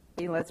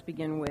Let's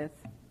begin with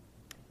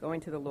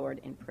going to the Lord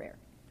in prayer.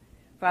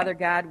 Father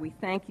God, we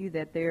thank you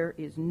that there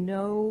is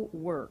no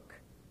work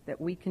that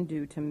we can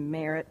do to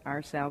merit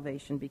our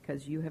salvation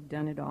because you have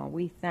done it all.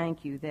 We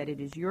thank you that it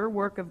is your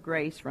work of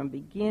grace from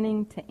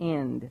beginning to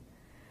end,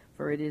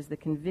 for it is the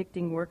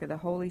convicting work of the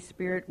Holy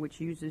Spirit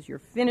which uses your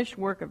finished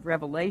work of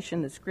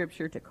revelation, the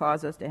Scripture, to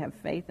cause us to have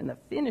faith in the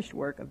finished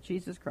work of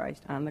Jesus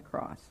Christ on the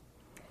cross.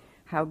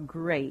 How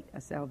great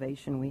a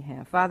salvation we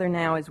have. Father,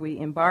 now as we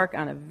embark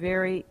on a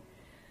very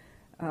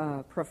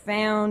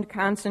profound,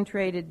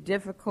 concentrated,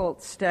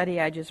 difficult study,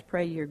 I just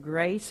pray your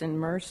grace and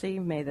mercy.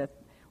 May the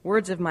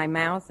words of my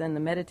mouth and the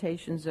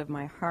meditations of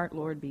my heart,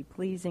 Lord, be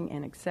pleasing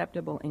and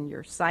acceptable in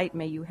your sight.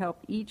 May you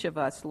help each of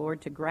us,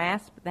 Lord, to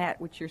grasp that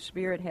which your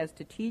Spirit has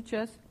to teach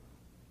us.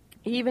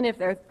 Even if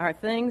there are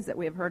things that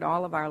we have heard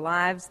all of our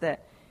lives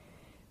that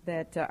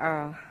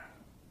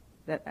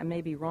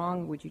may be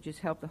wrong, would you just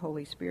help the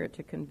Holy Spirit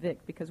to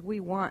convict? Because we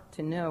want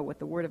to know what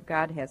the Word of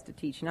God has to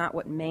teach, not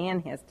what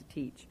man has to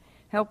teach.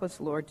 Help us,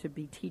 Lord, to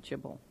be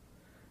teachable,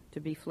 to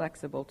be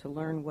flexible, to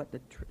learn what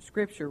the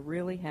Scripture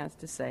really has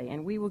to say.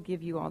 And we will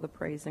give you all the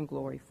praise and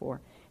glory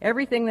for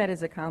everything that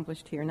is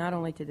accomplished here, not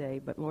only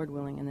today, but, Lord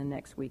willing, in the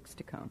next weeks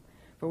to come.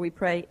 For we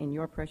pray in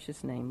your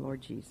precious name,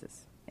 Lord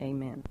Jesus.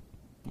 Amen.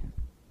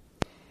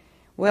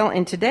 Well,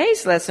 in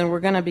today's lesson, we're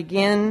going to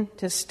begin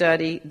to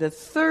study the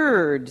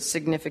third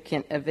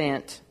significant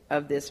event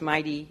of this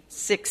mighty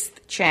 6th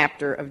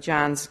chapter of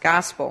John's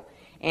Gospel.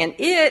 And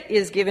it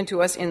is given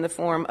to us in the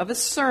form of a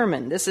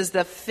sermon. This is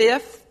the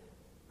 5th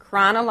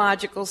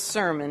chronological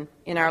sermon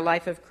in our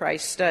Life of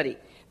Christ study.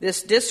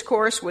 This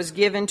discourse was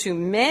given to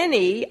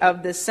many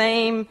of the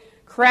same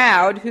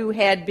crowd who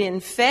had been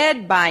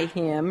fed by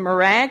him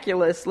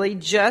miraculously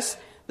just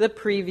the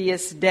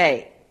previous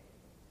day.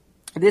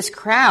 This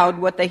crowd,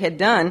 what they had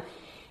done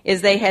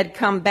is they had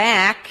come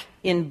back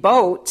in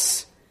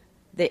boats,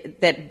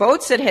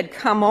 boats that had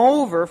come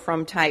over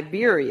from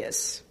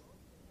Tiberias.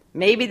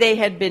 Maybe they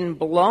had been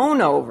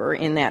blown over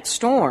in that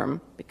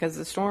storm, because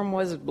the storm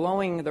was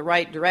blowing the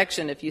right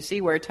direction. If you see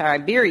where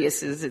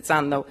Tiberias is, it's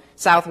on the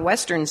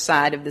southwestern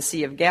side of the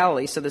Sea of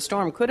Galilee. So the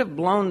storm could have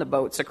blown the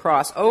boats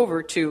across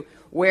over to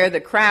where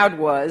the crowd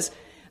was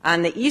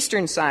on the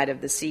eastern side of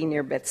the sea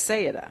near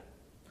Bethsaida.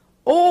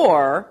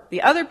 Or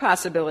the other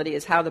possibility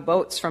is how the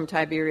boats from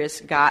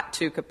Tiberias got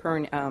to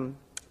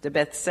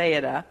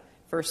Bethsaida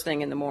first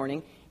thing in the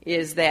morning,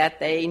 is that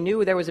they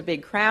knew there was a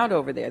big crowd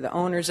over there, the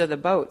owners of the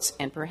boats,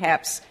 and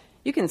perhaps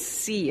you can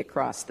see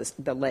across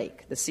the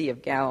lake, the Sea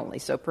of Galilee,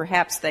 so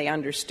perhaps they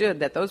understood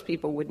that those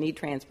people would need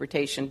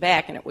transportation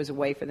back, and it was a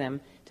way for them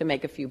to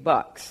make a few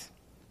bucks.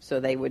 So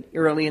they would,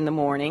 early in the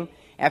morning,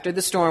 after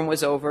the storm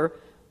was over,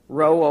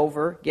 row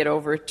over, get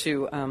over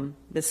to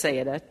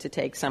Bethsaida to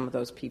take some of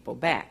those people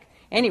back.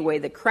 Anyway,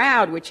 the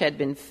crowd, which had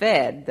been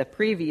fed the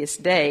previous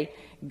day,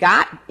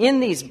 got in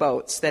these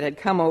boats that had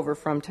come over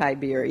from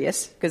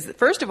Tiberias, because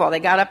first of all,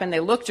 they got up and they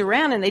looked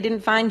around and they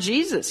didn't find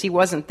Jesus. He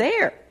wasn't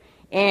there.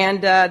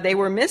 And they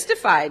were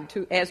mystified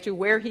as to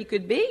where he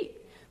could be,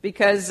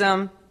 because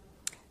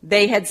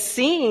they had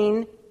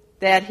seen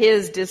that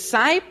his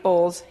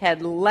disciples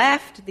had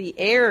left the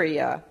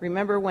area.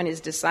 Remember when his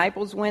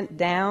disciples went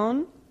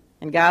down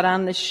and got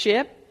on the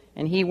ship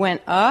and he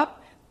went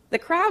up? The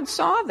crowd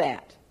saw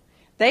that.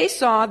 They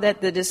saw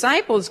that the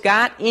disciples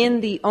got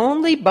in the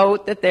only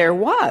boat that there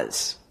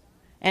was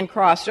and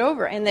crossed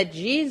over, and that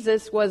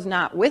Jesus was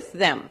not with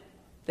them,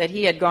 that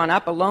he had gone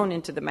up alone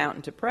into the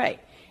mountain to pray.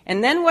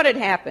 And then what had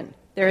happened?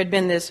 There had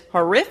been this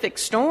horrific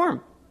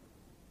storm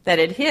that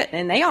had hit,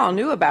 and they all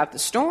knew about the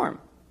storm.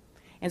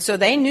 And so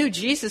they knew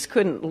Jesus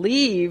couldn't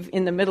leave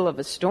in the middle of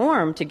a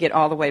storm to get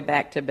all the way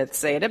back to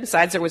Bethsaida.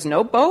 Besides, there was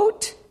no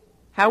boat.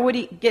 How would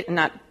he get,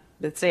 not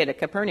Bethsaida,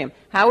 Capernaum.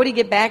 How would he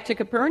get back to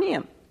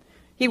Capernaum?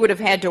 He would have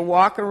had to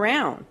walk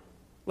around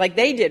like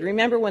they did.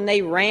 Remember when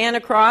they ran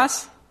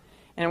across,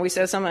 and we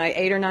said something like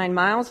 8 or 9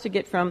 miles to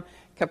get from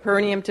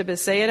Capernaum to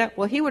Bethsaida?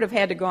 Well, he would have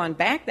had to gone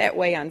back that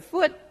way on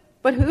foot,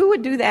 but who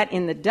would do that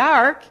in the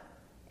dark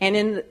and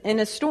in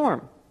a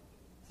storm?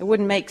 It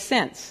wouldn't make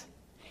sense.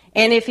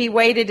 And if he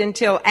waited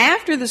until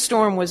after the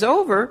storm was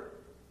over,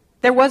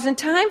 there wasn't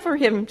time for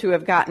him to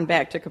have gotten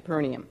back to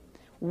Capernaum.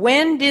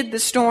 When did the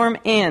storm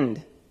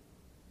end?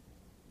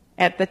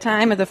 At the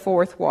time of the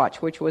 4th watch,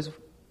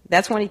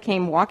 that's when he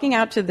came walking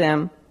out to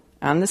them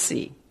on the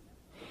sea.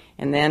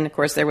 And then, of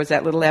course, there was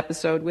that little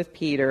episode with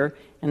Peter.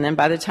 And then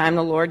by the time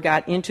the Lord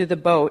got into the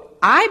boat,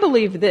 I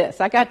believe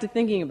this. I got to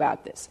thinking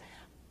about this.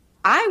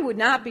 I would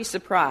not be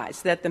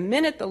surprised that the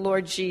minute the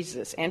Lord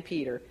Jesus and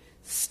Peter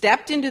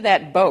stepped into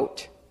that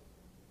boat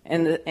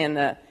and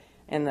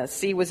the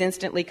sea was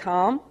instantly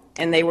calm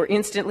and they were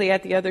instantly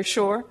at the other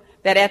shore,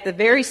 that at the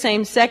very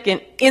same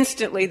second,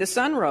 instantly the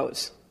sun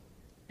rose.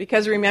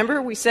 Because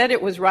remember, we said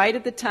it was right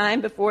at the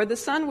time before the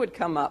sun would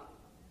come up.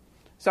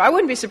 So I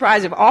wouldn't be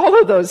surprised if all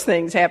of those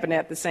things happened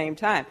at the same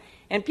time.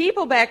 And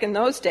people back in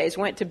those days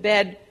went to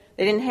bed.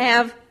 They didn't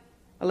have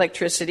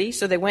electricity,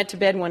 so they went to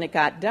bed when it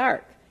got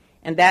dark.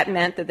 And that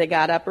meant that they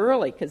got up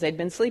early because they'd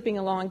been sleeping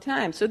a long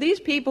time. So these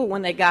people,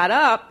 when they got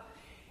up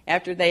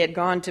after they had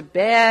gone to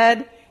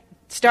bed,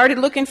 started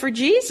looking for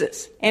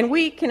Jesus. And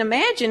we can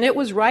imagine it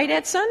was right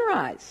at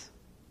sunrise.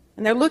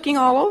 And they're looking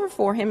all over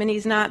for him, and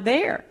he's not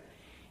there.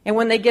 And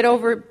when they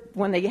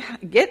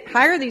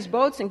hire these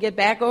boats and get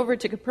back over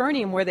to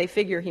Capernaum, where they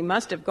figure he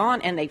must have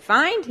gone, and they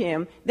find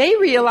him, they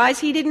realize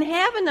he didn't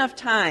have enough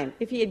time,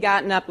 if he had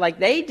gotten up like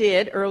they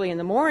did early in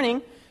the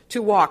morning,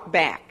 to walk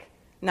back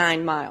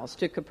 9 miles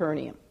to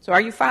Capernaum. So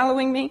are you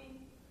following me?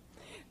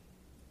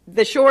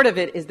 The short of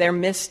it is they're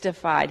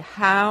mystified.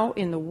 How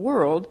in the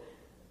world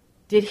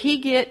did he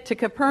get to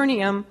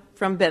Capernaum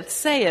from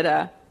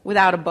Bethsaida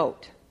without a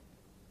boat?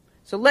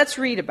 So let's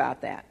read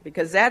about that,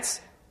 because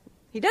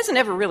he doesn't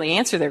ever really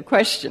answer their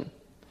question,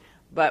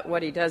 but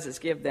what he does is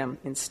give them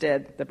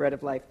instead the bread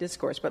of life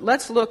discourse. But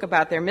let's look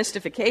about their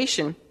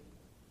mystification,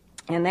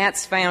 and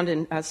that's found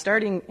in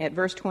starting at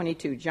verse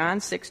 22, John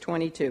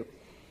 6:22.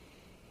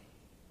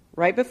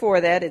 Right before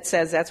that, it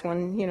says that's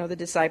when, the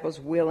disciples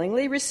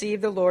willingly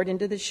received the Lord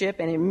into the ship,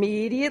 and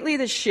immediately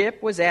the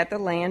ship was at the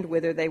land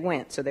whither they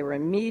went. So they were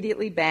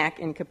immediately back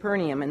in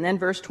Capernaum. And then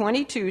verse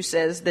 22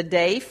 says, the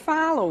day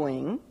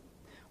following,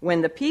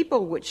 when the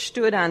people which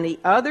stood on the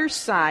other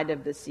side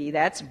of the sea,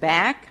 that's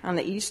back on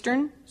the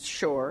eastern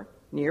shore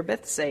near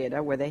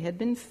Bethsaida, where they had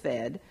been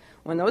fed,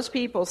 when those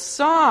people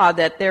saw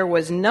that there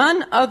was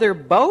none other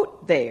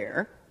boat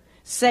there,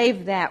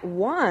 save that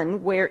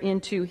one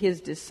whereinto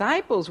his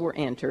disciples were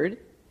entered,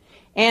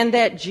 and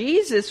that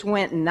Jesus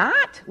went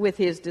not with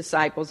his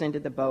disciples into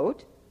the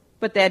boat,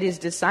 but that his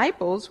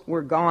disciples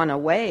were gone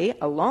away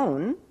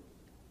alone.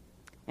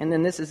 And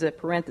then this is a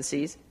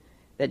parenthesis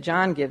that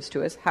John gives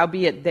to us.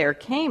 Howbeit there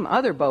came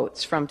other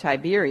boats from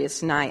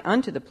Tiberias nigh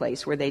unto the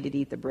place where they did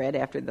eat the bread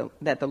after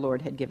that the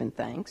Lord had given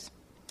thanks.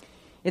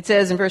 It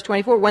says in verse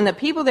 24, when the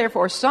people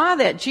therefore saw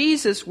that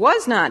Jesus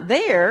was not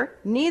there,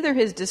 neither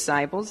his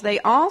disciples, they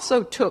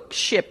also took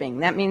shipping.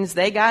 That means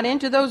they got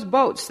into those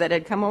boats that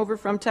had come over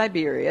from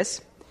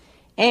Tiberias,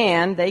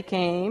 and they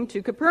came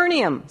to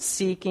Capernaum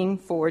seeking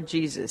for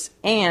Jesus.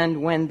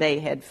 And when they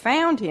had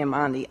found him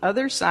on the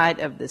other side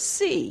of the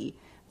sea,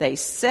 they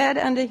said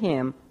unto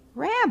him,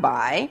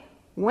 Rabbi,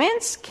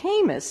 whence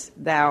camest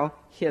thou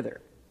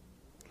hither?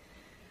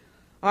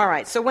 All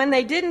right, so when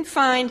they didn't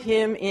find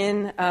him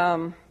in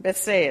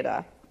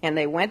Bethsaida, and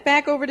they went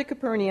back over to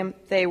Capernaum,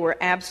 they were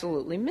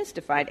absolutely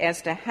mystified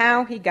as to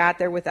how he got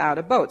there without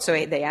a boat. So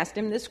they asked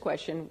him this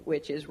question,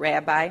 which is,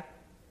 Rabbi,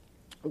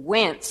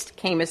 whence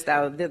camest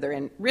thou thither?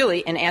 And really,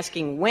 in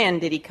asking when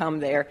did he come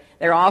there,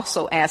 they're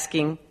also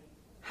asking,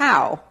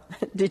 how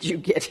did you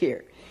get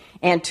here?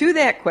 And to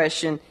that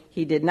question,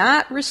 he did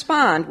not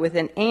respond with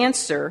an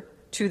answer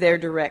to their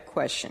direct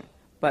question,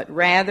 but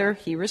rather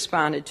he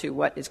responded to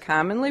what is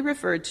commonly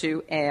referred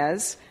to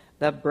as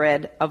the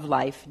bread of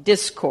life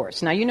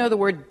discourse. Now, you know the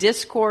word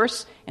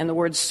discourse and the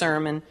word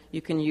sermon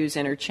you can use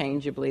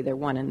interchangeably. They're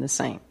one and the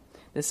same.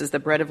 This is the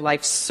bread of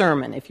life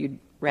sermon, if you'd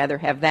rather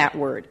have that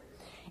word.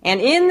 And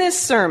in this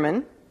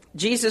sermon,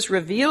 Jesus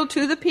revealed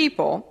to the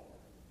people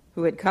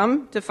who had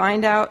come to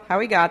find out how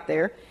he got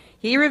there,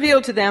 he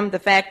revealed to them the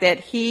fact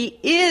that he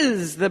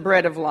is the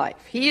bread of life.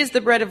 He is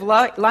the bread of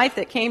life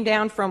that came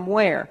down from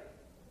where?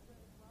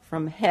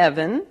 From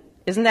heaven.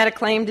 Isn't that a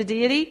claim to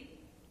deity?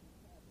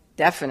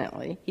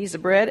 Definitely. He's the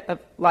bread of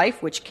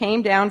life which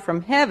came down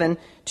from heaven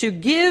to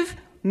give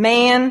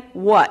man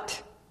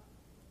what?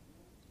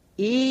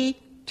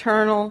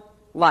 Eternal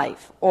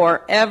life,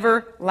 or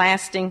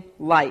everlasting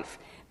life.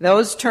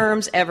 Those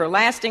terms,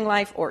 everlasting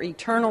life or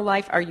eternal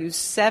life, are used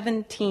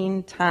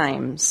 17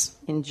 times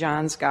in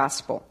John's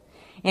Gospel.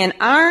 And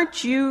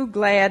aren't you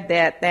glad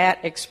that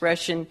that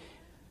expression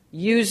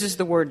uses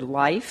the word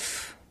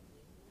life?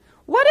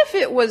 What if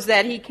it was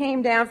that he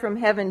came down from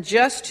heaven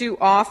just to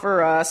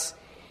offer us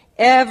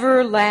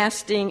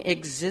everlasting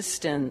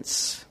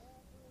existence?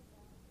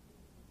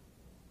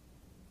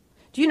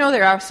 Do you know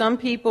there are some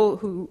people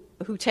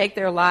who take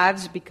their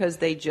lives because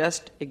they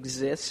just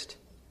exist?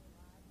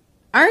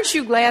 Aren't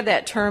you glad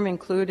that term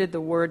included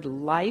the word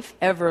life,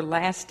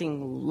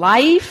 everlasting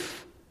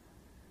life?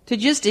 To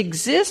just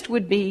exist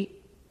would be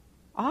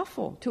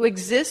awful. To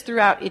exist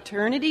throughout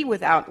eternity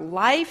without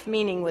life,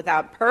 meaning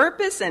without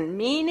purpose and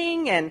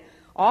meaning and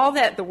all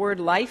that the word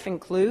life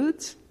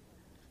includes.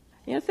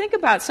 Think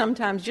about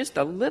sometimes just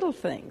the little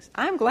things.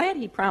 I'm glad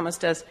he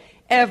promised us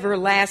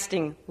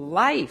everlasting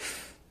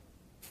life.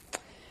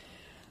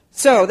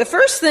 So the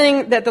first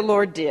thing that the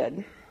Lord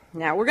did,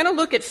 now we're going to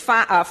look at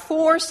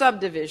 4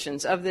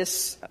 subdivisions of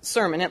this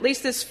sermon, at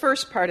least this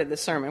first part of the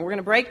sermon. We're going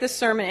to break this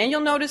sermon, and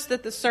you'll notice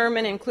that the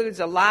sermon includes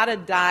a lot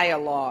of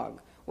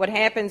dialogue. What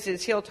happens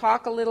is he'll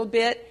talk a little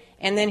bit,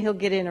 and then he'll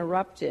get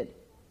interrupted.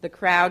 The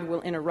crowd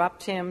will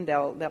interrupt him.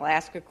 They'll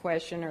ask a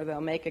question, or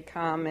they'll make a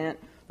comment.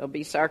 They'll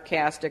be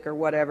sarcastic or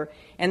whatever.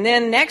 And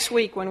then next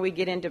week, when we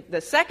get into the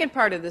second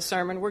part of the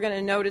sermon, we're going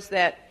to notice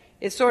that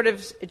it sort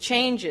of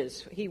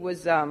changes. He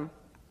was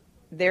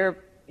there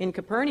in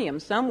Capernaum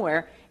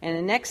somewhere, and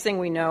the next thing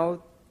we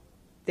know,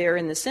 they're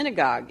in the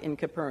synagogue in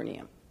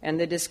Capernaum, and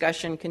the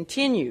discussion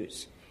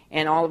continues.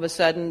 And all of a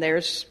sudden,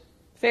 there's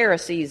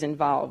Pharisees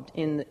involved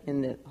in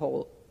the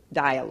whole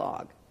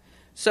dialogue.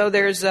 So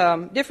there's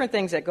different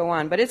things that go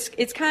on, but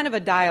it's kind of a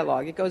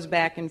dialogue. It goes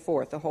back and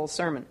forth, the whole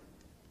sermon.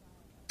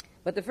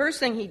 But the first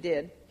thing he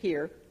did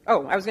here,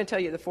 I was going to tell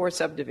you the 4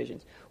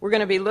 subdivisions. We're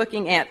going to be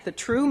looking at the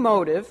true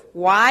motive,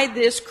 why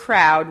this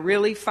crowd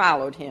really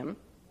followed him.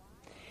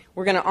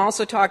 We're going to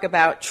also talk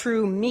about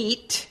true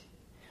meat.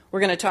 We're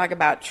going to talk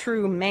about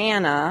true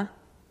manna,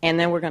 and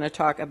then we're going to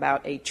talk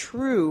about a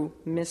true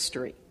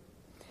mystery.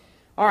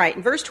 All right,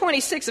 in verse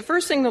 26, the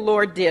first thing the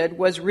Lord did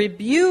was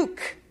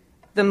rebuke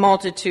the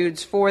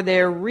multitudes for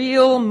their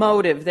real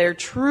motive, their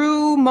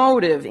true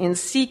motive in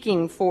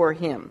seeking for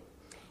him.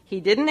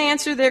 He didn't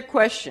answer their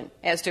question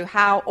as to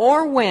how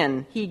or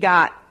when he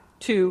got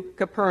to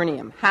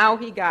Capernaum, how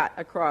he got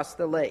across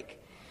the lake,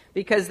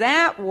 because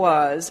that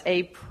was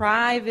a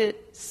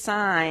private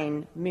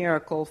sign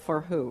miracle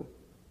for who?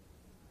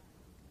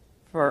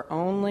 For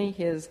only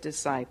his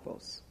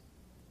disciples.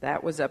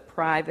 That was a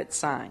private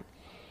sign.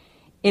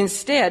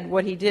 Instead,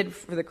 what he did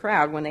for the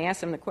crowd, when they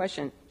asked him the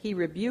question, he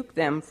rebuked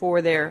them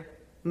for their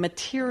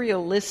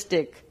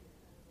materialistic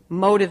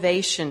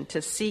motivation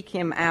to seek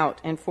him out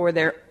and for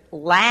their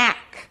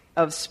lack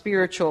of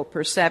spiritual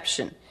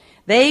perception.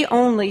 They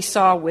only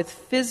saw with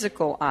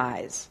physical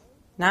eyes,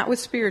 not with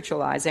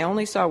spiritual eyes. They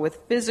only saw with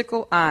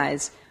physical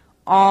eyes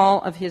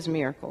all of his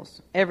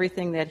miracles,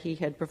 everything that he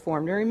had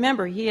performed. And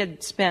remember, he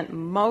had spent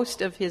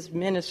most of his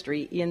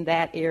ministry in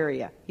that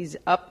area. He's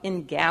up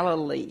in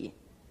Galilee,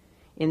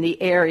 in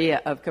the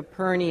area of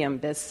Capernaum,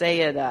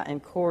 Bethsaida,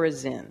 and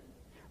Chorazin.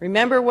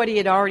 Remember what he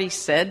had already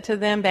said to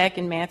them back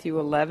in Matthew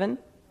 11?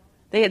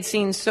 They had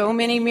seen so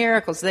many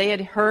miracles. They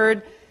had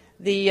heard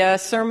the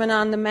Sermon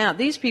on the Mount.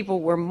 These people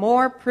were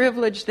more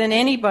privileged than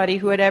anybody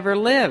who had ever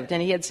lived. And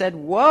he had said,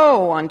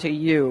 "Woe unto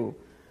you,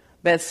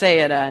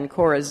 Bethsaida and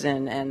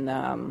Chorazin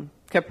and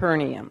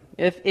Capernaum.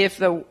 If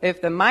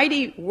the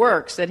mighty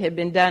works that had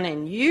been done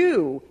in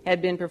you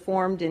had been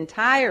performed in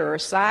Tyre or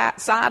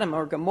Sodom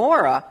or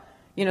Gomorrah,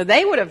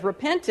 they would have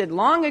repented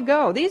long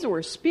ago." These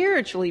were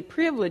spiritually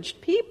privileged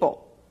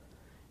people.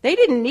 They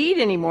didn't need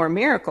any more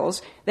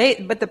miracles.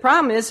 But the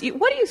problem is,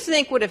 what do you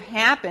think would have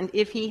happened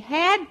if he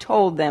had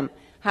told them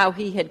how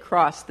he had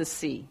crossed the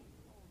sea?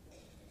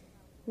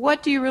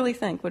 What do you really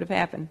think would have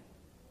happened?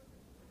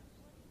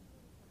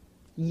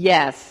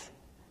 Yes.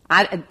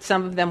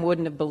 Some of them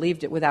wouldn't have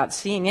believed it without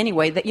seeing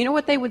anyway. You know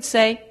what they would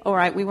say? "All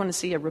right, we want to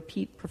see a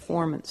repeat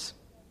performance.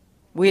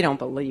 We don't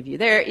believe you.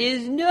 There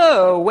is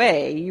no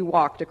way you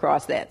walked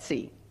across that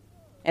sea.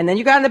 And then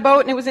you got in the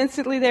boat and it was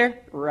instantly there?"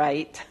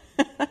 Right.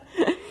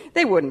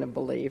 They wouldn't have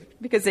believed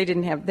because they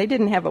didn't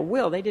have a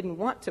will. They didn't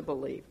want to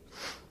believe.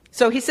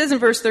 So he says in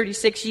verse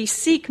 36, "Ye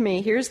seek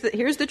me." Here's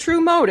the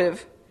true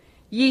motive.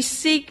 "Ye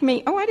seek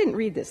me." Oh, I didn't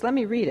read this. Let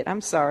me read it.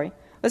 I'm sorry.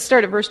 Let's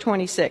start at verse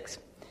 26.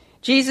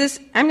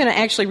 I'm going to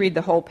actually read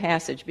the whole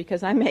passage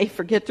because I may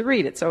forget to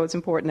read it, so it's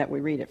important that we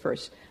read it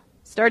first.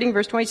 Starting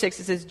verse 26,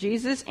 it says,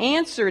 "Jesus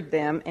answered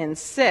them and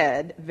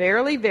said,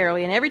 Verily,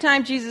 verily." And every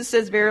time Jesus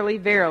says verily,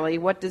 verily,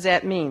 what does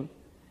that mean?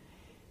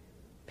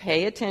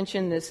 Pay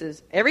attention.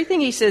 Everything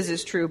he says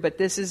is true, but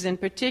this is in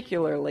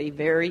particularly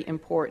very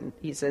important.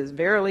 He says,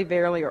 "Verily,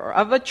 verily," or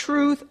of a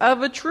truth,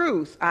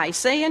 I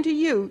say unto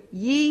you,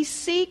 ye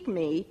seek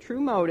me,"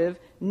 true motive,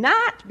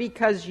 "not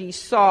because ye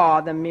saw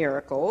the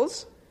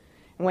miracles."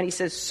 And when he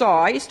says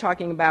saw, he's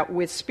talking about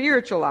with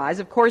spiritual eyes.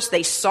 Of course,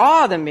 they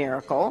saw the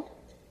miracle.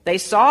 They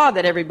saw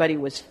that everybody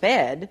was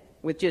fed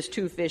with just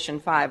 2 fish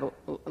and 5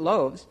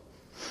 loaves.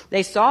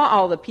 They saw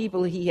all the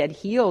people he had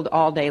healed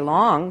all day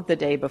long the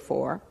day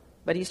before.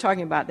 But he's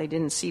talking about they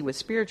didn't see with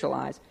spiritual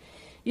eyes.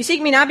 "You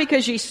seek me not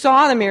because ye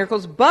saw the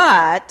miracles,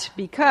 but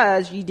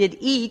because ye did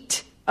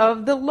eat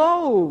of the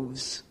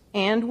loaves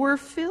and were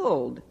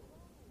filled."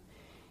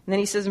 And then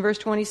he says in verse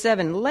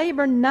 27,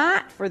 "Labor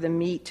not for the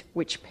meat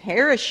which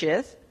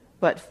perisheth,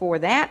 but for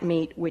that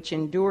meat which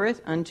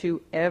endureth unto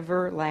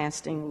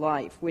everlasting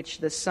life, which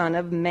the Son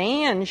of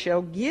Man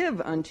shall give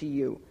unto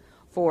you.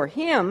 For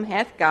him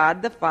hath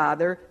God the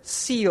Father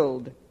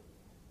sealed."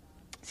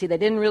 See, they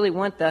didn't really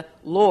want the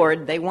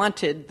Lord. They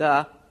wanted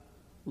the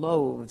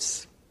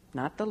loaves.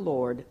 Not the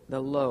Lord, the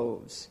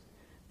loaves.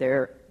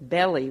 Their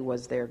belly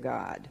was their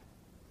God.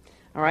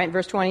 All right,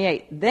 verse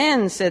 28.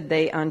 "Then said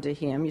they unto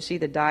him," you see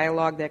the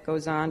dialogue that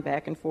goes on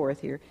back and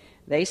forth here.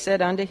 "They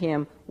said unto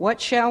him,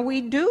 What shall we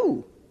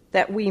do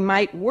that we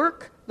might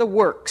work the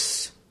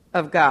works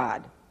of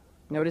God?"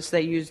 Notice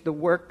they used the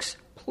works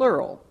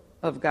plural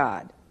of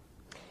God.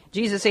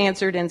 "Jesus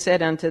answered and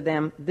said unto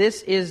them,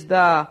 This is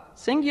the,"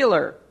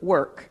 singular,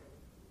 "work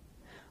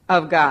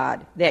of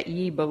God, that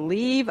ye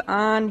believe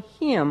on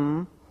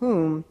him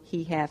whom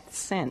he hath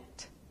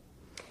sent.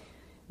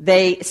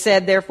 They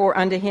said therefore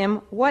unto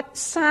him, What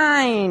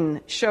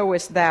sign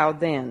showest thou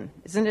then?"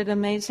 Isn't it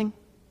amazing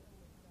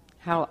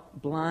how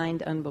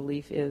blind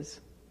unbelief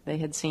is? They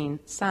had seen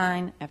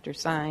sign after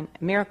sign,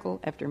 miracle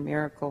after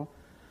miracle,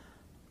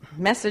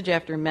 message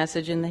after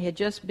message, and they had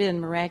just been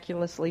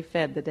miraculously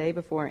fed the day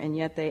before, and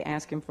yet they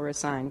ask him for a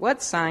sign.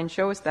 "What sign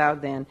showest thou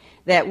then,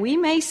 that we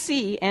may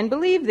see and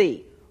believe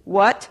thee?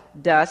 What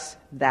dost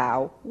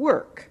thou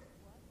work?"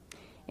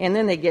 And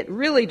then they get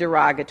really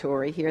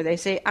derogatory here. They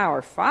say,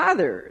 our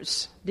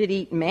fathers did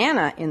eat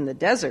manna in the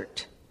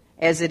desert.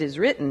 As it is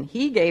written,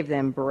 he gave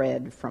them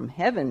bread from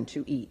heaven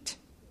to eat.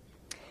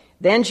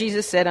 Then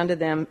Jesus said unto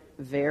them,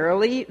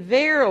 verily,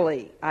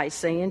 verily, I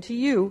say unto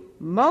you,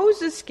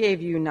 Moses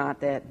gave you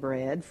not that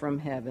bread from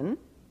heaven,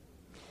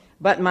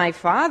 but my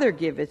Father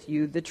giveth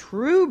you the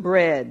true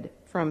bread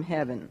from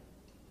heaven.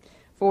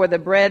 For the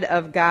bread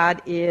of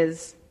God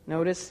is,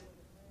 notice,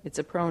 it's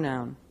a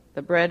pronoun.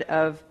 The bread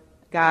of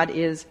God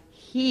is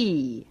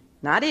he,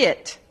 not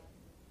it.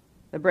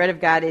 The bread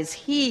of God is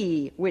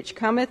he which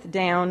cometh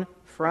down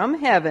from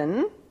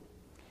heaven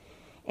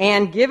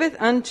and giveth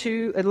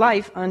unto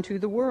life unto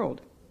the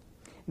world.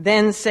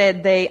 Then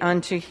said they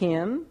unto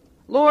him,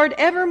 Lord,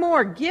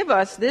 evermore give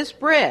us this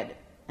bread.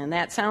 And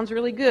that sounds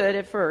really good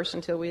at first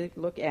until we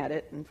look at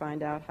it and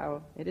find out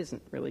how it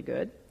isn't really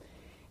good.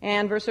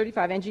 And verse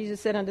 35, and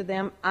Jesus said unto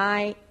them,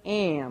 I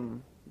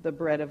am the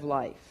bread of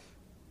life.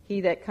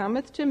 He that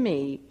cometh to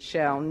me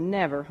shall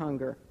never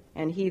hunger,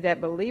 and he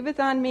that believeth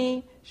on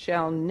me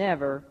shall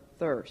never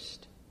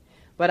thirst.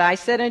 But I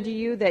said unto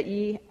you that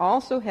ye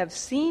also have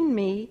seen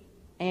me,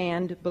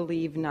 and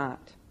believe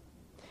not.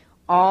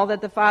 All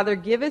that the Father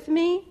giveth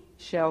me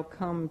shall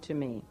come to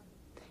me,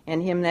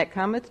 and him that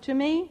cometh to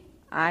me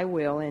I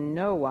will in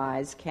no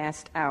wise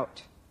cast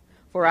out.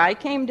 For I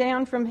came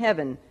down from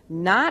heaven,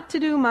 not to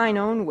do mine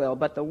own will,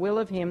 but the will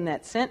of him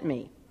that sent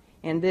me.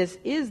 And this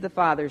is the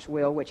Father's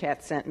will which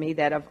hath sent me,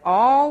 that of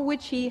all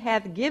which he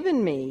hath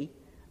given me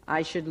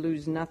I should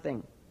lose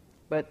nothing,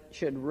 but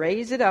should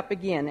raise it up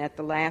again at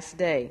the last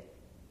day.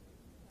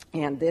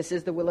 And this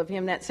is the will of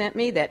him that sent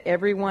me, that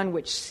everyone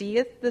which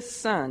seeth the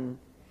Son,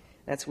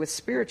 that's with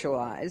spiritual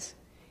eyes,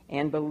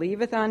 and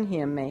believeth on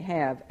him may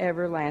have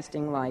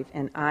everlasting life,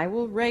 and I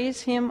will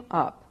raise him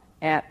up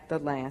at the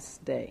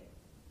last day.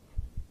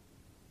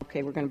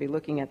 Okay, we're going to be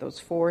looking at those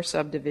 4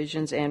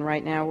 subdivisions, and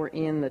right now we're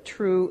in the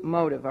true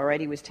motive. All right,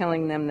 he was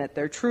telling them that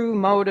their true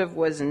motive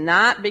was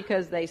not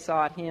because they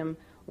sought him,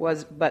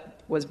 but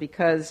was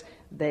because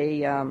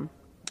they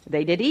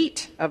did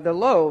eat of the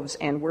loaves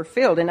and were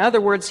filled. In other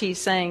words, he's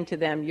saying to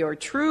them, your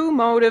true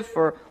motive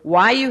for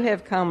why you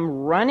have come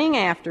running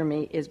after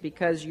me is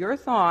because your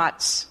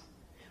thoughts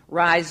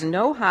rise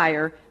no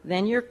higher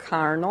than your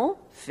carnal,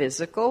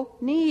 physical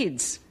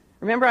needs.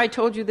 Remember I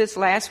told you this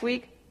last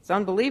week? It's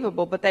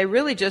unbelievable, but they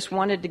really just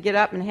wanted to get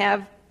up and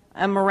have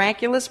a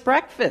miraculous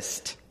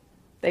breakfast.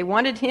 They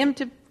wanted him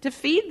to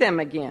feed them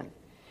again.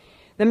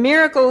 The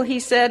miracle, he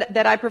said,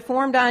 that I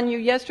performed on you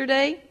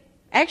yesterday,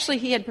 actually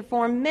he had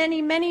performed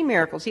many, many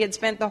miracles. He had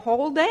spent the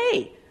whole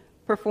day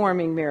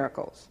performing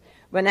miracles.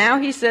 But now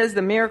he says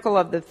the miracle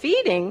of the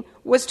feeding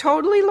was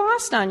totally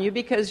lost on you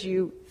because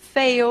you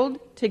failed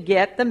to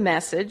get the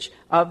message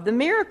of the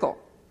miracle.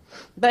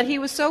 But he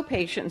was so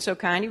patient and so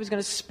kind, he was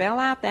going to spell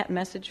out that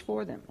message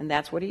for them. And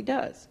that's what he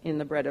does in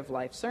the Bread of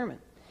Life sermon.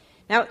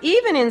 Now,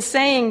 even in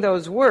saying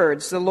those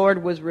words, the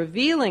Lord was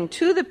revealing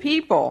to the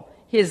people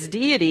his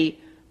deity,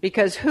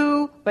 because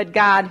who but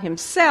God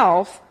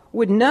himself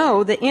would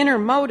know the inner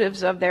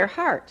motives of their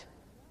heart,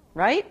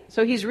 right?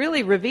 So he's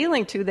really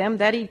revealing to them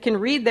that he can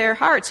read their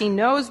hearts. He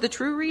knows the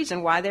true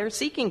reason why they're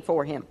seeking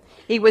for him.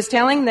 He was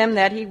telling them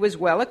that he was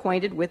well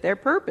acquainted with their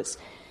purpose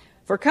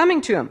for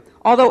coming to him.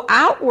 Although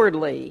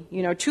outwardly,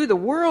 to the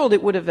world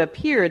it would have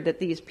appeared that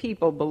these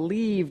people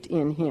believed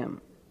in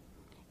him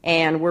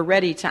and were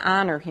ready to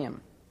honor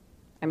him.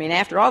 I mean,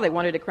 after all, they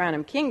wanted to crown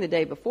him king the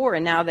day before,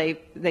 and now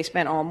they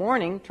spent all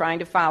morning trying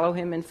to follow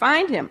him and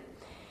find him.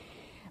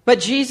 But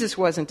Jesus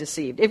wasn't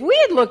deceived. If we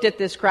had looked at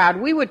this crowd,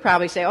 we would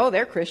probably say, oh,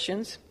 they're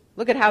Christians.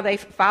 Look at how they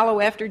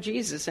follow after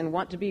Jesus and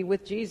want to be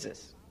with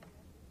Jesus.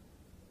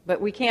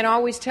 But we can't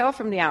always tell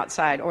from the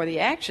outside or the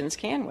actions,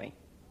 can we?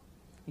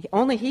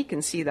 Only he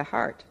can see the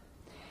heart.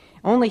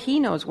 Only he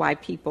knows why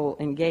people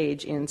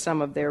engage in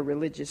some of their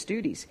religious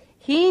duties.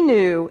 He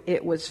knew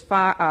it was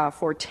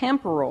for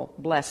temporal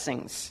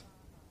blessings,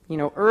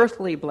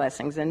 earthly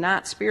blessings and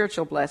not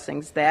spiritual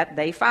blessings, that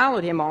they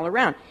followed him all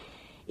around.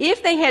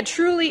 If they had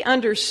truly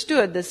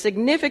understood the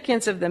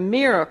significance of the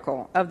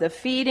miracle of the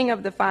feeding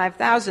of the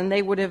 5,000,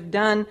 they would have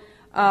done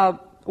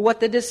what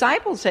the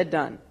disciples had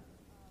done.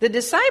 The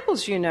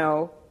disciples,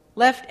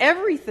 left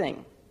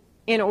everything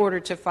in order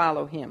to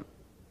follow him.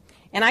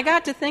 And I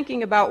got to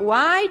thinking about,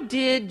 why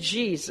did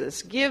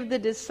Jesus give the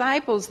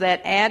disciples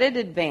that added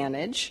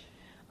advantage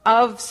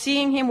of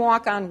seeing him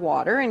walk on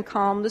water and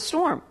calm the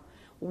storm?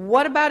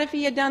 What about if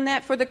he had done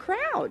that for the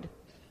crowd?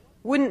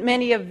 Wouldn't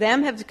many of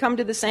them have come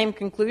to the same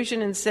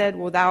conclusion and said,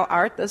 well, thou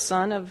art the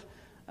Son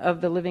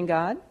of the living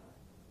God?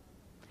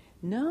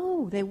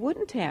 No, they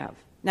wouldn't have.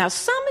 Now,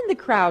 some in the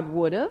crowd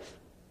would have.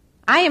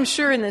 I am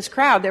sure in this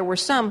crowd there were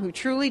some who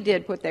truly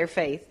did put their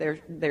faith,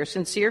 their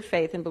sincere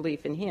faith and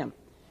belief in him.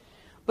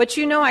 But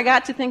I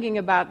got to thinking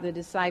about the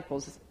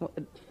disciples,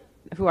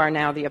 who are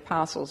now the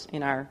apostles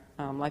in our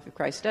Life of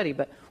Christ study.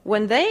 But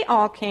when they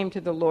all came to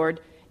the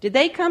Lord, did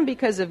they come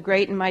because of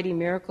great and mighty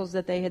miracles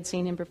that they had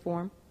seen him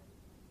perform?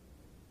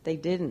 They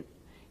didn't.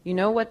 You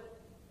know what?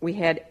 We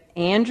had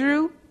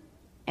Andrew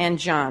and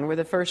John were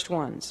the first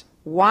ones.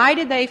 Why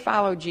did they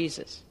follow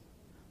Jesus?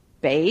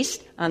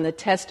 Based on the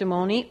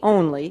testimony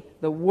only,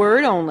 the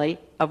word only,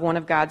 of one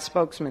of God's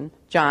spokesmen,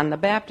 John the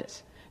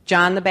Baptist.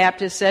 John the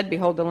Baptist said,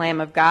 "Behold the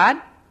Lamb of God,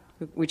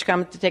 which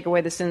cometh to take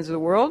away the sins of the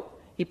world."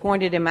 He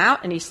pointed him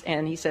out, and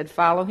he said,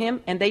 "Follow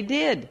him," and they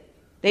did.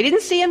 They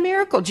didn't see a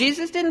miracle.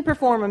 Jesus didn't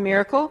perform a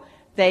miracle.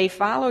 They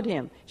followed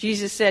him.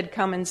 Jesus said,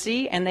 "Come and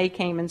see," and they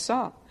came and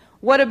saw.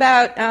 What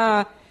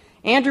about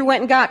Andrew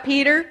went and got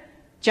Peter?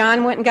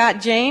 John went and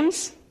got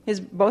James,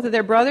 both of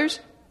their brothers.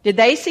 Did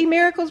they see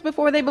miracles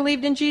before they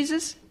believed in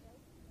Jesus?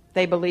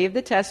 They believed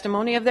the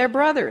testimony of their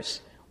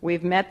brothers.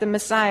 We've met the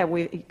Messiah.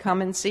 We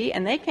come and see,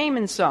 and they came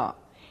and saw.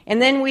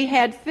 And then we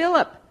had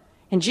Philip,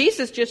 and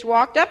Jesus just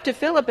walked up to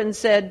Philip and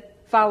said,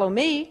 "Follow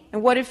me."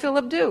 And what did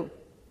Philip do?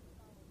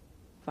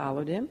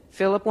 Followed him.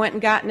 Philip went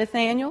and got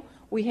Nathanael.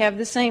 We have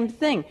the same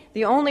thing.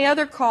 The only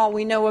other call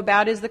we know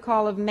about is the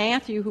call of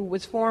Matthew, who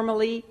was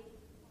formerly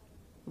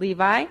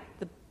Levi,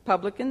 the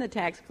publican, the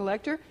tax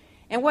collector.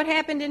 And what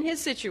happened in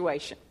his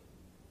situation?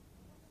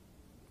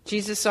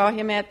 Jesus saw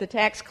him at the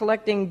tax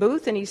collecting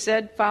booth and he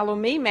said, "Follow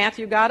me."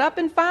 Matthew got up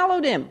and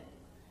followed him.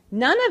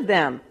 None of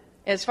them,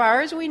 as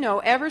far as we know,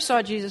 ever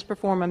saw Jesus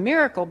perform a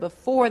miracle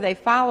before they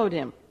followed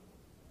him.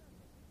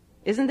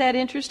 Isn't that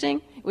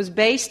interesting? It was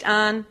based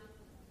on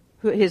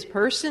his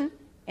person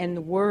and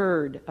the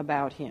word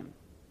about him.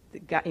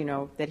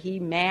 That he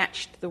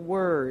matched the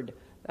word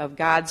of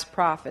God's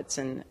prophets,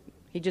 and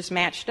he just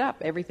matched up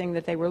everything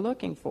that they were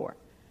looking for.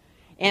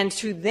 And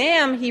to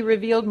them, he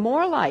revealed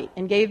more light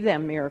and gave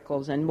them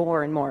miracles and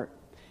more and more.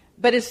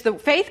 But the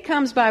faith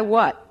comes by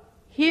what?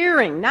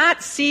 Hearing,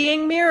 not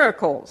seeing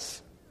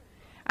miracles.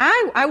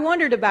 I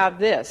wondered about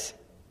this.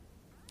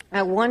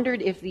 I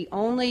wondered if the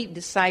only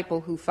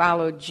disciple who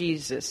followed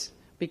Jesus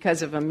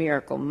because of a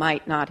miracle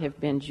might not have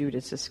been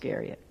Judas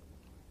Iscariot.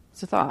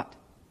 It's a thought.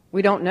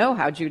 We don't know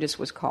how Judas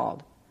was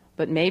called,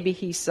 but maybe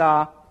he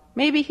saw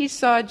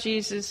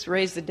Jesus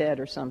raise the dead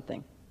or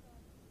something.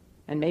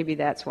 And maybe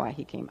that's why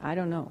he came. I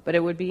don't know. But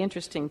it would be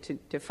interesting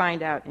to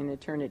find out in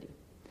eternity.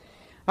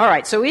 All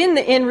right, so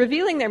in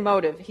revealing their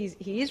motive,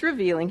 he's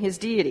revealing his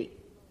deity.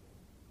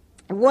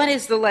 What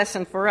is the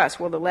lesson for us?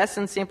 Well, the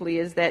lesson simply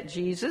is that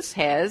Jesus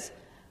has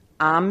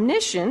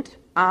omniscient,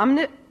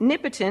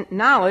 omnipotent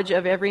knowledge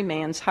of every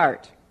man's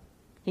heart.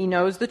 He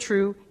knows the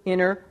true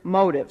inner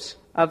motives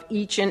of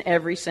each and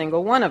every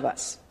single one of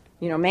us.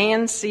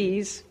 Man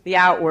sees the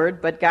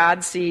outward, but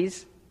God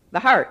sees the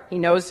heart. He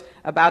knows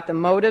about the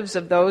motives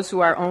of those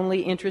who are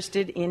only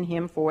interested in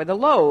him for the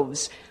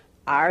loaves.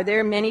 Are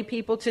there many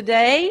people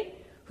today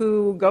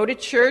who go to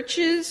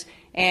churches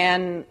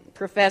and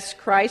profess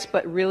Christ,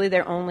 but really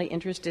they're only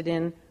interested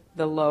in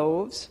the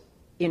loaves,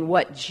 in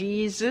what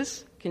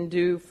Jesus can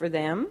do for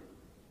them?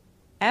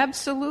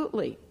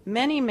 Absolutely.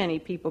 Many, many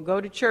people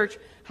go to church.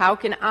 How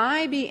can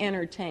I be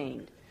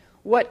entertained?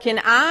 What can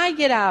I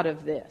get out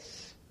of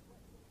this?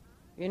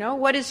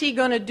 What is he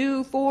going to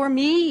do for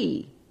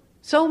me?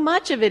 So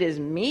much of it is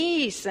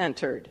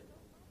me-centered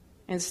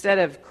instead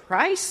of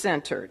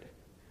Christ-centered.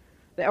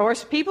 Or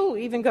people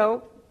even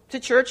go to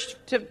church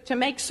to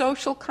make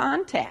social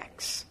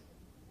contacts,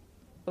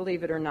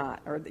 believe it or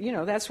not. Or,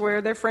 that's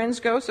where their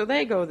friends go, so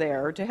they go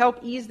there. Or to help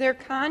ease their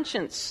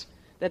conscience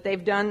that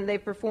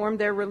they've performed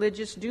their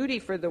religious duty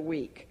for the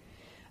week.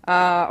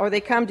 Or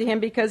they come to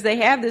him because they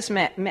have this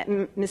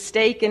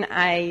mistaken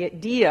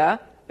idea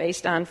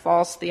based on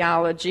false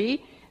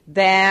theology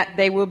that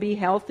they will be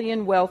healthy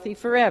and wealthy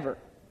forever.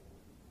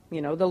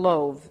 The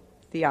loaf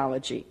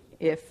theology,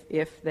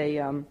 if they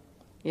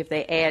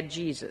add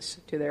Jesus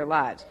to their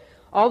lives.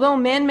 Although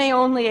men may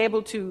only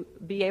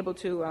be able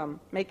to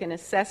make an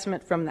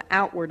assessment from the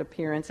outward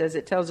appearance, as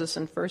it tells us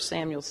in 1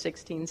 Samuel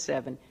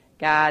 16:7,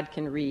 God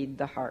can read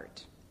the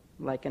heart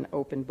like an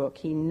open book.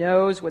 He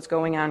knows what's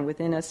going on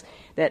within us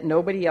that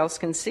nobody else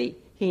can see.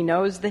 He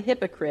knows the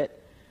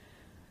hypocrite,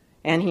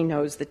 and he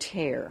knows the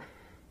tare.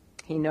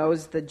 He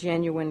knows the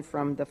genuine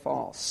from the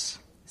false.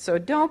 So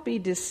don't be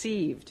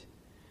deceived.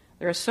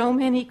 There are so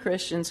many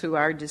Christians who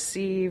are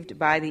deceived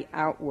by the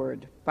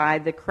outward, by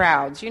the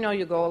crowds.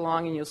 You go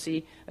along and you'll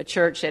see a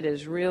church that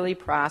is really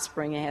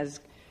prospering. It has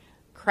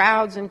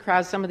crowds and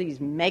crowds, some of these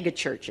mega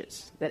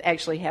churches that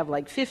actually have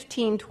like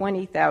 15,000,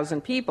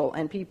 20,000 people,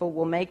 and people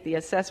will make the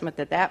assessment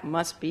that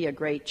must be a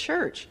great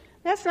church.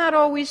 That's not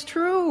always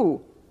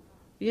true.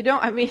 You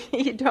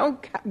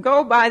don't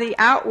go by the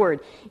outward.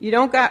 You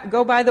don't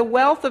go by the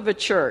wealth of a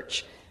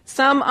church.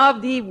 Some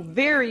of the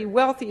very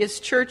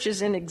wealthiest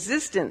churches in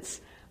existence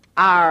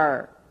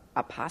are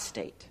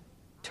apostate,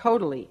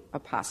 totally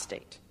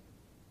apostate.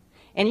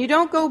 And you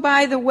don't go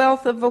by the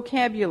wealth of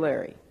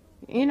vocabulary.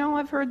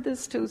 I've heard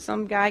this too.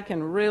 Some guy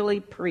can really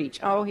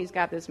preach. Oh, he's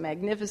got this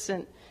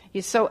magnificent,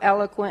 he's so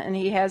eloquent, and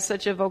he has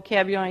such a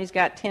vocabulary. He's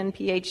got 10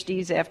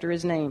 PhDs after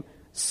his name.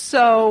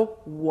 So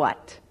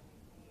what?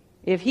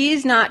 If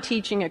he's not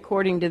teaching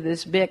according to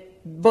this big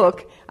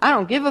book, I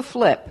don't give a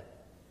flip.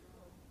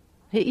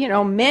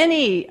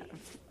 Many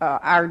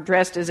are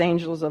dressed as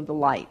angels of the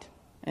light.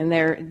 And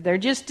they're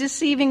just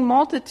deceiving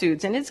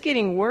multitudes, and it's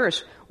getting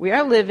worse. We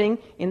are living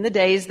in the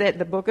days that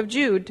the book of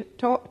Jude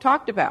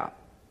talked about,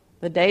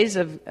 the days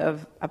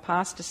of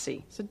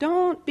apostasy. So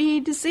don't be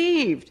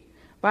deceived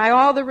by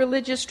all the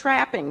religious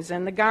trappings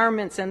and the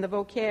garments and the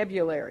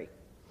vocabulary.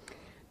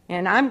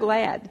 And I'm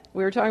glad,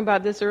 we were talking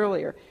about this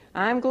earlier,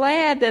 I'm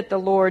glad that the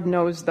Lord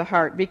knows the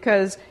heart,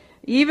 because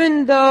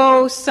even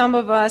though some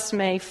of us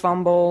may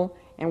fumble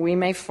and we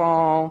may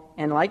fall,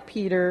 and like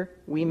Peter,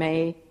 we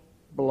may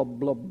blub,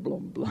 blub,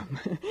 blub, blub,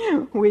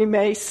 we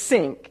may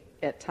sink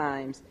at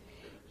times,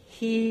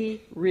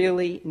 He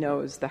really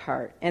knows the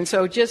heart. And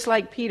so just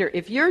like Peter,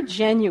 if you're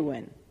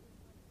genuine,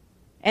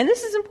 and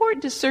this is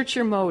important to search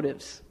your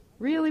motives,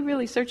 really,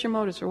 really search your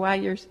motives for why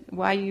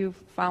you're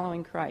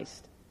following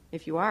Christ.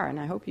 If you are, and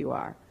I hope you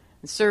are,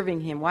 and serving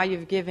Him, why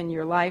you've given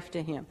your life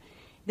to Him.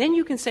 Then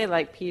you can say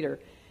like Peter,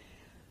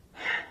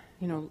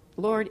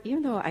 Lord,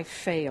 even though I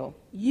fail,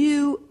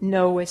 You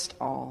knowest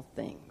all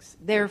things.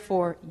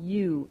 Therefore,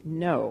 You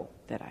know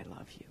that I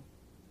love You.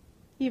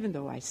 Even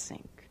though I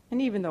sink,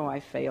 and even though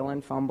I fail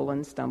and fumble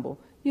and stumble,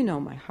 You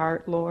know my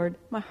heart, Lord.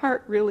 My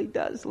heart really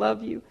does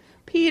love You.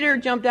 Peter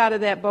jumped out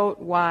of that boat.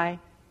 Why?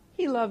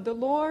 He loved the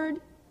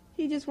Lord.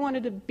 He just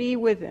wanted to be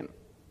with Him.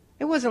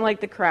 It wasn't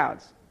like the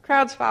crowds.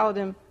 Crowds followed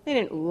Him. They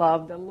didn't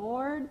love the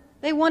Lord.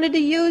 They wanted to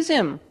use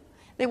Him.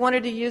 They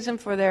wanted to use Him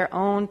for their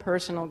own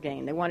personal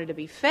gain. They wanted to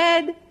be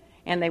fed,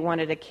 and they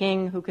wanted a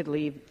king who could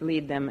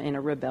lead them in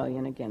a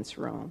rebellion against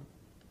Rome.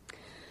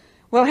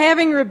 Well,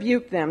 having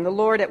rebuked them, the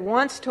Lord at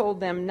once told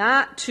them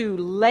not to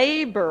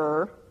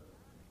labor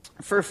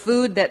for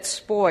food that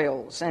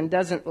spoils and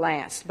doesn't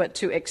last, but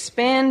to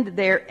expend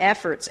their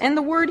efforts. And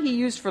the word He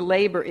used for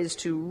labor is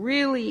to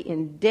really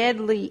in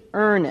deadly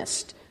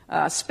earnest.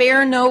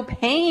 Spare no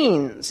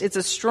pains. It's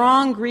a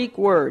strong Greek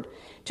word.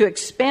 To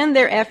expend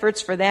their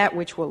efforts for that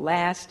which will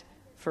last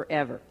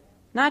forever.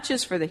 Not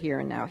just for the here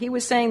and now. He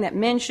was saying that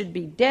men should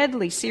be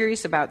deadly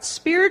serious about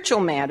spiritual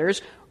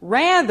matters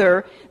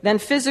rather than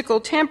physical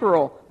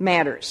temporal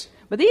matters.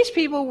 But these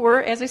people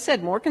were, as I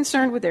said, more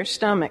concerned with their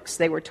stomachs.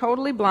 They were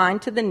totally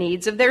blind to the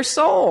needs of their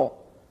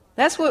soul.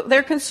 That's what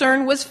their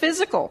concern was,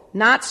 physical,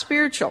 not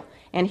spiritual.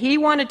 And He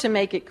wanted to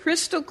make it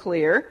crystal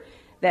clear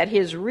that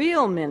His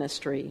real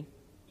ministry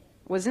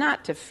was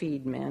not to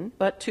feed men,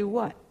 but to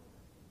what?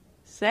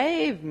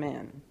 Save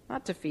men.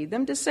 Not to feed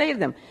them, to save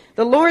them.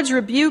 The Lord's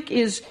rebuke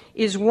is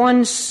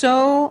one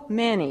so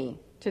many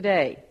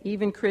today,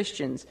 even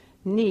Christians,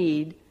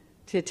 need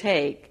to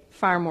take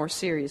far more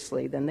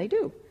seriously than they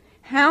do.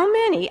 How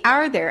many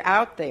are there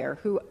out there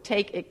who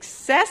take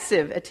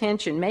excessive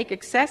attention, make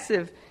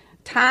excessive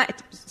time,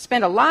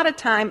 spend a lot of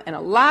time and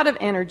a lot of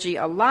energy,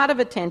 a lot of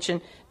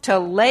attention to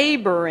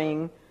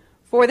laboring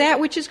for that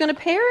which is going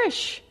to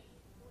perish?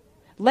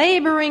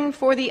 Laboring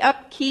for the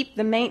upkeep,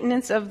 the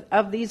maintenance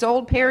of these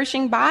old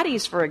perishing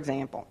bodies, for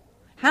example.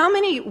 How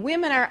many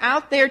women are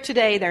out there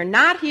today, they're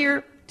not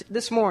here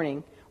this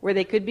morning where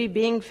they could be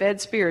being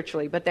fed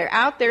spiritually, but they're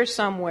out there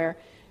somewhere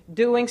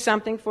doing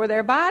something for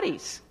their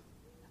bodies.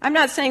 I'm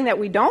not saying that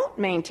we don't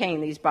maintain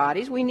these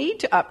bodies. We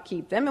need to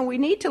upkeep them, and we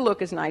need to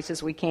look as nice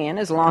as we can,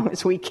 as long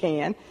as we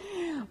can.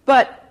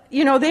 But,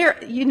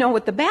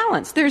 with the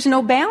balance. There's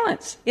no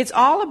balance. It's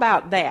all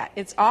about that.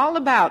 It's all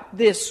about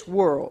this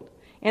world.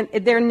 And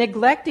they're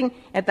neglecting,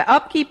 at the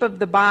upkeep of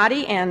the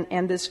body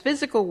and this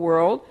physical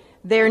world,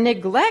 they're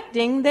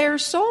neglecting their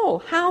soul.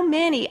 How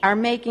many are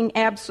making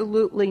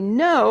absolutely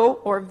no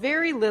or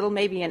very little,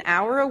 maybe an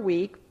hour a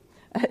week,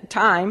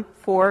 time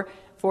for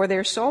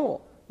their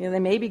soul? They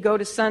maybe go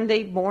to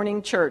Sunday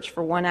morning church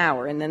for 1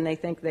 hour, and then they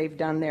think they've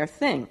done their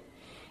thing.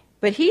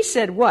 But He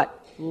said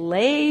what?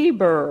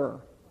 Labor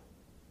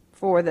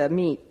for the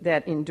meat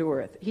that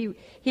endureth.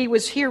 He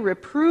was here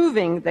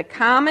reproving the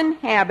common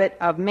habit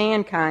of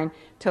mankind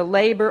to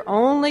labor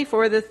only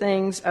for the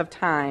things of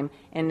time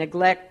and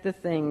neglect the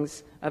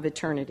things of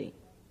eternity.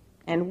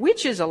 And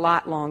which is a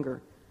lot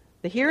longer,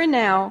 the here and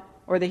now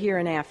or the here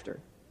and after?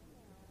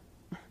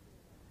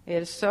 It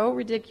is so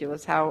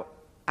ridiculous how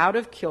out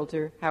of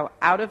kilter, how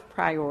out of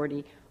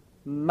priority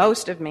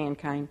most of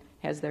mankind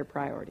has their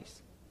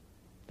priorities.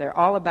 They're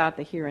all about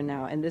the here and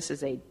now, and this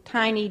is a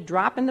tiny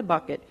drop in the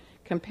bucket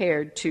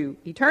compared to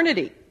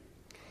eternity.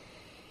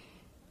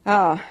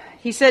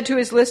 He said to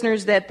His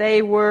listeners that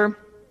they were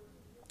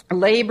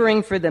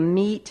laboring for the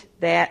meat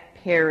that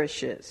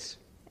perishes,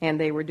 and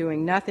they were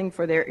doing nothing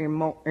for their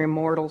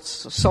immortal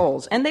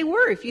souls. And they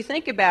were, if you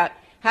think about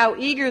how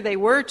eager they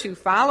were to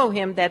follow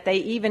Him, that they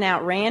even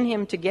outran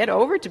Him to get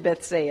over to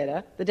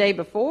Bethsaida the day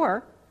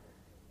before.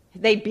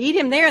 They beat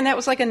Him there, and that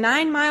was like a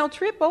 9-mile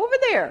trip over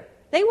there.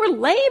 They were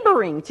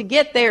laboring to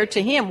get there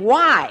to Him.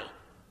 Why?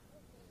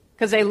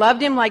 Because they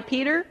loved Him like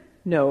Peter?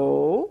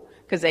 No.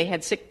 Because they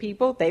had sick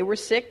people. They were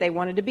sick. They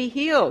wanted to be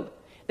healed.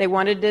 They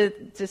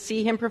wanted to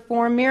see Him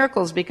perform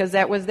miracles because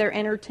that was their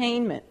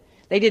entertainment.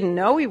 They didn't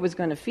know He was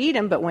going to feed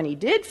them, but when He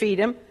did feed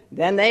them,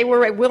 then they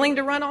were willing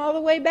to run all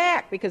the way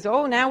back because,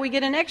 now we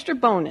get an extra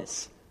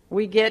bonus.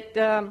 We get,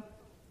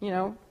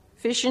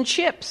 fish and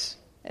chips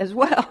as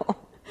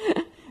well.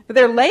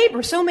 their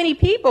labor, so many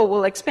people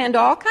will expend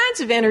all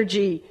kinds of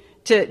energy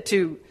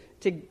to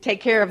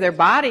take care of their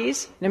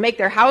bodies, to make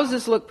their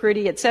houses look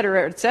pretty,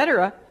 etc.,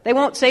 etc. They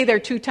won't say they're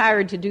too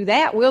tired to do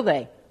that, will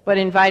they? But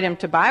invite them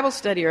to Bible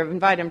study or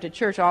invite them to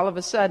church, all of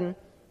a sudden,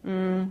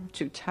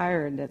 too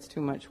tired, that's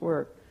too much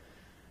work.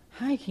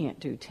 I can't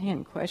do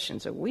 10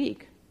 questions a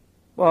week.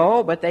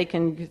 Well, but they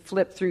can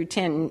flip through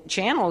 10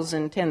 channels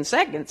in 10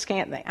 seconds,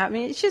 can't they? I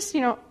mean, it's just,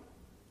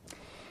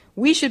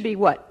 we should be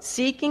what?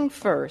 Seeking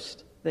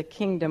first the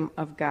kingdom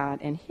of God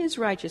and His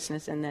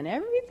righteousness, and then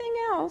everything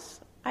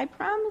else, I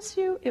promise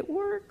you, it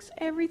works.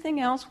 Everything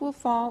else will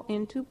fall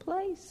into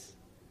place.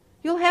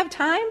 You'll have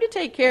time to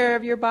take care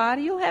of your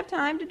body. You'll have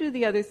time to do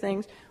the other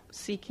things.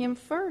 Seek Him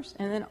first,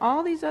 and then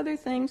all these other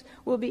things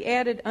will be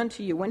added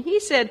unto you. When He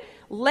said,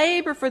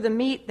 labor for the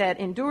meat that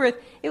endureth,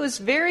 it was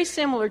very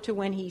similar to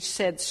when He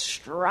said,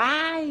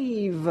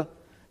 strive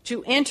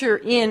to enter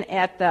in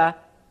at the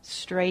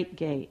strait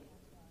gate.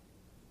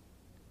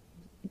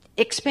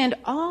 Expend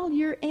all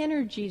your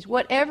energies,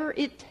 whatever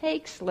it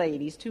takes,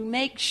 ladies, to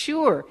make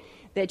sure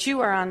that you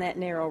are on that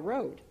narrow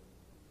road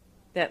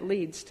that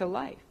leads to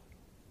life.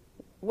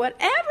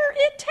 Whatever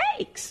it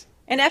takes.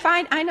 And if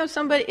I know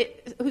somebody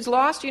who's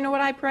lost, you know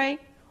what I pray?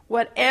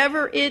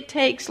 Whatever it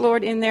takes,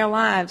 Lord, in their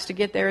lives to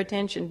get their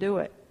attention, do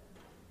it.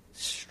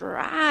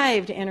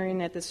 Strive to enter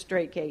in at the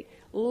strait gate.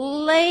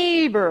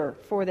 Labor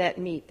for that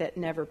meat that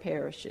never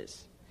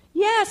perishes.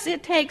 Yes,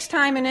 it takes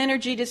time and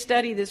energy to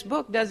study this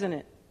book, doesn't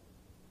it?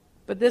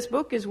 But this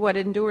book is what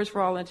endures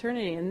for all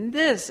eternity, and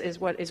this is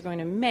what is going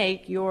to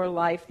make your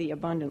life the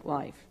abundant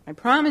life. I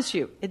promise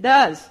you, it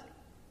does.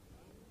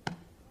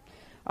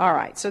 All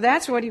right, so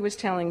that's what He was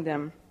telling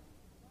them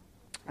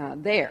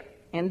there.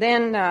 And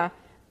then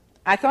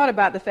I thought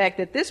about the fact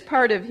that this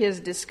part of His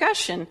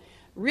discussion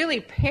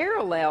really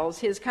parallels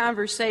His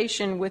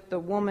conversation with the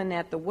woman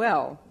at the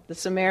well, the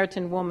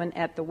Samaritan woman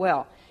at the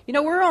well.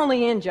 We're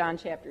only in John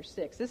chapter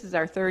 6. This is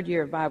our third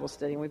year of Bible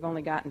study, and we've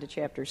only gotten to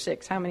chapter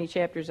 6. How many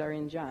chapters are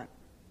in John?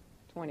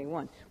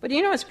 21. But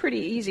it's pretty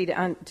easy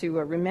to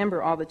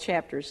remember all the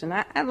chapters, and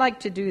I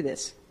like to do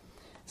this,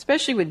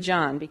 especially with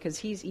John, because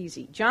he's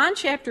easy. John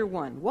chapter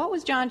 1. What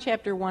was John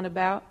chapter 1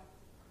 about?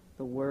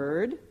 The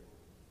Word.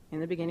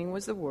 In the beginning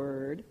was the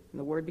Word, and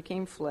the Word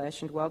became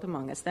flesh and dwelt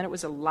among us. Then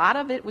a lot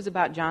of it was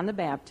about John the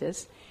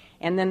Baptist,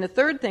 and then the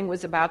third thing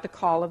was about the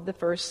call of the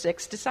first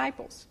 6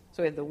 disciples.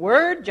 So we have the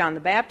Word, John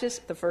the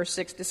Baptist, the first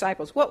 6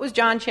 disciples. What was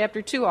John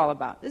chapter 2 all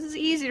about? This is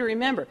easy to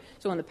remember.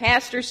 So when the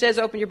pastor says,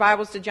 open your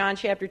Bibles to John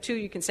chapter 2,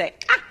 you can say,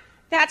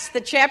 that's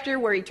the chapter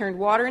where He turned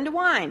water into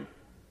wine.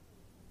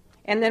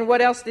 And then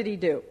what else did He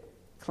do?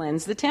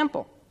 Cleanse the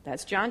temple.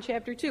 That's John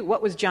chapter 2.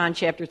 What was John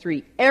chapter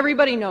 3?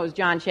 Everybody knows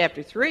John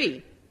chapter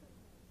 3.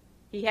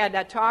 He had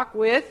that talk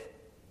with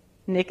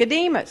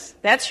Nicodemus.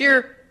 That's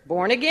your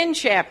born-again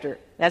chapter.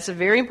 That's a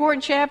very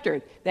important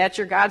chapter. That's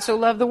your God so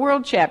loved the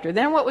world chapter.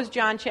 Then what was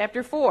John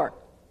chapter 4?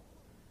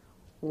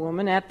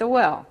 Woman at the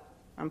well.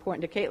 I'm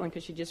pointing to Caitlin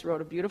because she just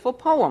wrote a beautiful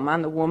poem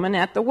on the woman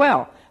at the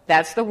well.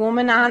 That's the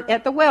woman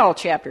at the well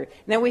chapter.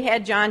 And then we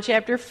had John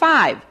chapter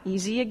 5.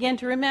 Easy again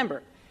to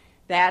remember.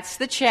 That's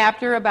the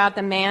chapter about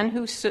the man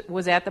who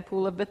was at the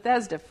pool of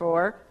Bethesda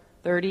for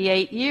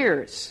 38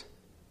 years.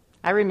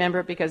 I remember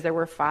it because there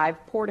were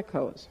 5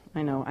 porticos.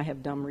 I know I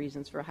have dumb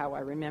reasons for how I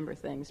remember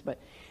things, but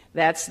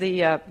that's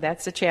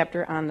the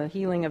chapter on the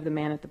healing of the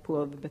man at the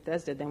pool of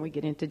Bethesda. Then we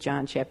get into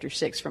John chapter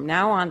 6. From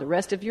now on, the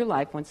rest of your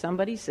life, when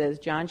somebody says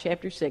John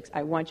chapter 6,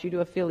 I want you to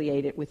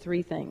affiliate it with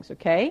 3 things,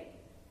 okay?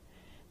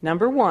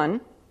 Number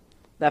 1,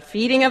 the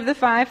feeding of the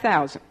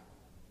 5,000.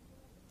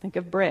 Think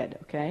of bread,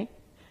 okay?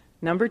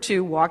 Number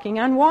 2, walking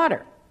on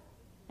water.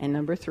 And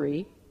number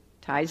 3,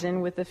 ties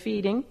in with the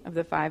feeding of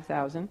the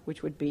 5,000,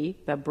 which would be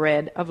the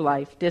bread of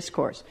life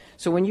discourse.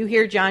 So when you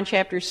hear John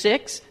chapter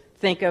 6,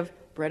 think of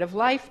bread of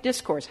life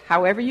discourse.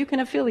 However you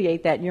can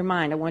affiliate that in your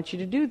mind, I want you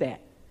to do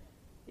that.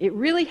 It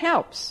really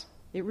helps.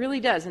 It really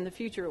does. In the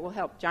future, it will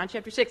help. John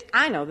chapter 6,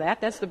 I know that.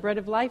 That's the bread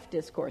of life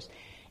discourse.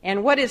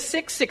 And what is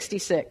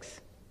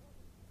 666?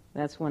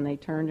 That's when they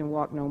turned and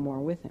walked no more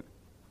with Him.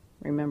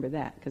 Remember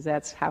that, because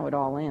that's how it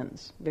all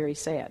ends. Very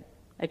sad,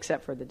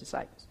 except for the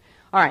disciples.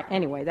 All right,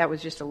 anyway, that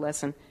was just a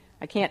lesson.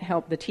 I can't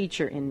help the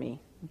teacher in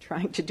me. I'm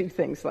trying to do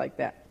things like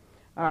that.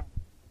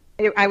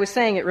 I was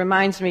saying it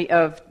reminds me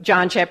of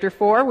John chapter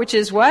 4, which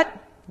is what?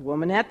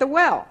 Woman at the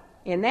well.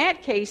 In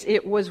that case,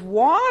 it was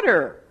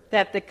water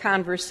that the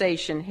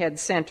conversation had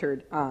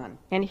centered on.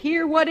 And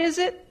here, what is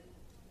it?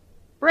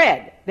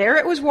 Bread. There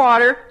it was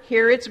water,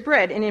 here it's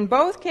bread. And in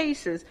both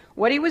cases,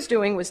 what He was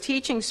doing was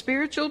teaching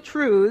spiritual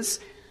truths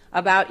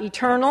about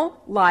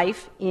eternal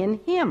life in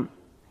Him.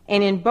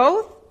 And in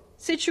both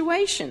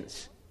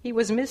situations, He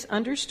was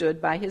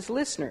misunderstood by His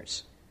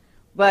listeners.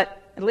 But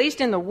at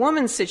least in the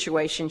woman's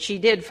situation, she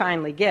did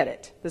finally get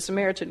it. The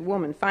Samaritan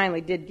woman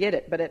finally did get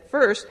it. But at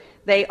first,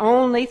 they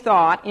only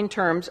thought in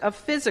terms of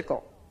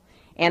physical.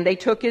 And they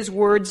took His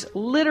words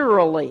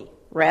literally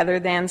rather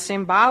than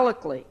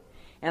symbolically.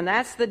 And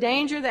that's the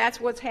danger. That's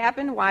what's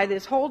happened, why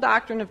this whole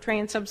doctrine of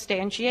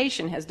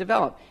transubstantiation has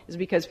developed, is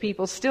because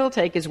people still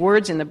take his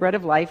words in the Bread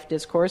of Life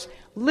discourse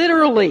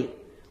literally,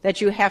 that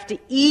you have to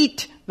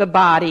eat the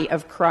body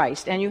of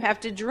Christ and you have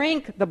to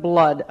drink the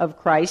blood of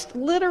Christ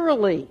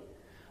literally.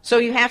 So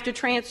you have to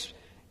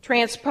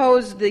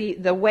transpose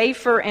the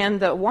wafer and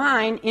the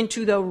wine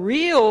into the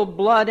real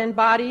blood and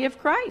body of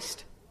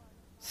Christ.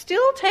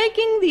 Still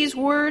taking these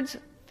words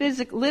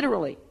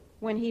literally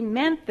when he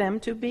meant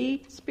them to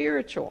be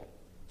spiritual.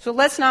 So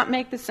let's not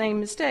make the same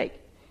mistake.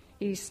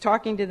 He's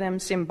talking to them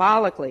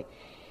symbolically.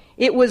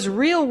 It was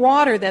real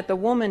water that the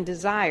woman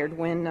desired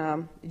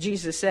when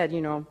Jesus said,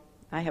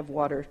 I have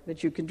water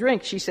that you can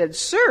drink. She said,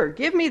 Sir,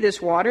 give me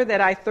this water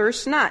that I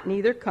thirst not,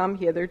 neither come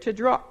hither to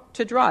draw.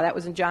 That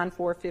was in John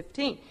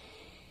 4:15.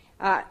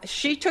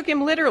 She took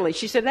him literally.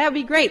 She said, that would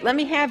be great. Let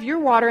me have your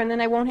water, and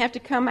then I won't have to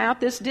come out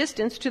this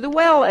distance to the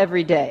well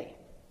every day.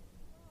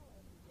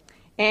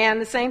 And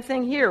the same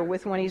thing here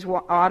with when he's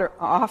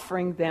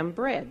offering them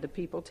bread. The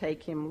people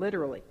take him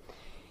literally.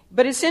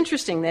 But it's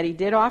interesting that he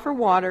did offer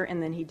water,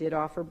 and then he did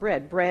offer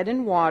bread. Bread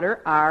and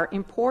water are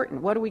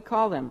important. What do we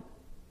call them?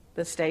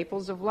 The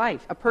staples of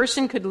life. A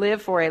person could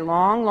live for a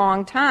long,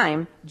 long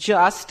time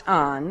just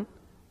on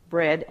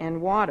bread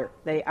and water.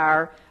 They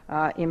are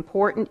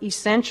important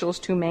essentials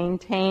to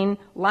maintain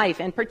life.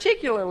 And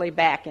particularly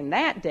back in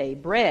that day,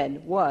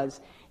 bread was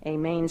a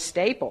main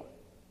staple.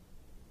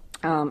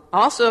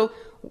 Also,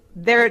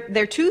 there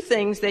are two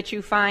things that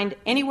you find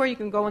anywhere you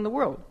can go in the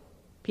world.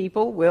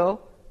 People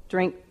will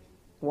drink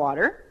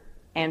water,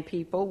 and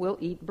people will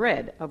eat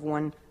bread of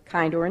one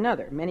kind or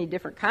another. Many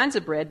different kinds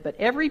of bread, but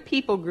every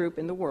people group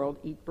in the world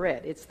eat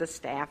bread. It's the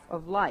staff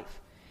of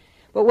life.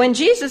 But when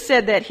Jesus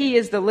said that he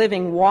is the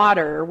living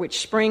water which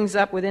springs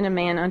up within a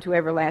man unto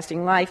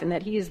everlasting life, and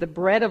that he is the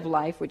bread of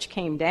life which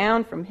came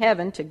down from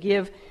heaven to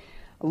give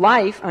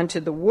life unto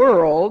the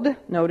world,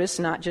 notice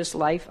not just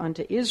life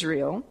unto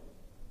Israel,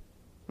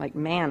 like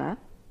manna,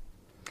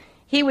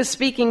 he was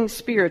speaking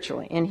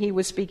spiritually, and he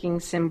was speaking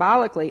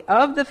symbolically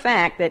of the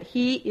fact that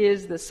he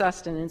is the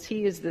sustenance,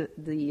 he is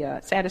the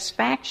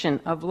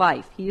satisfaction of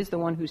life. He is the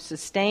one who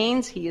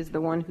sustains, he is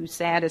the one who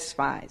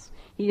satisfies.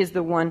 He is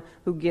the one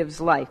who gives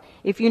life.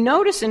 If you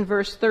notice in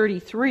verse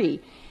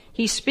 33,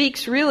 he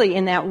speaks really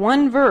in that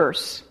one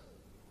verse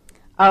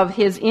of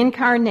his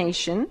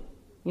incarnation.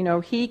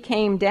 He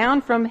came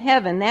down from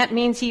heaven. That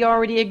means he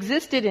already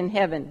existed in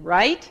heaven,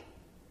 right?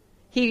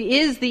 He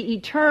is the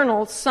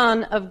eternal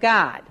Son of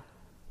God.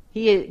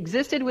 He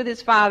existed with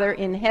his Father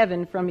in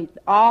heaven from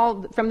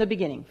the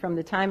beginning, from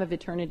the time of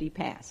eternity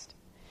past.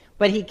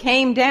 But he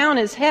came down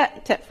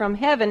from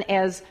heaven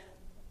as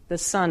the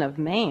Son of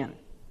Man.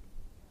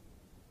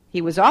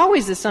 He was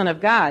always the Son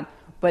of God,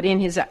 but in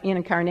his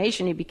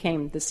incarnation he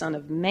became the Son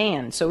of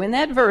Man. So in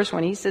that verse,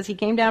 when he says he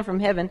came down from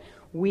heaven,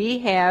 we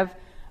have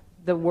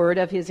the word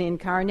of his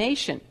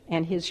incarnation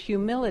and his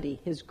humility,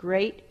 his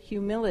great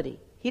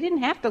humility. He didn't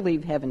have to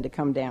leave heaven to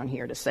come down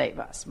here to save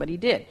us, but he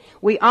did.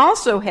 We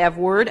also have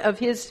word of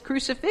his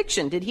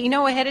crucifixion. Did he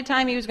know ahead of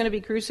time he was going to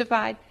be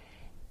crucified?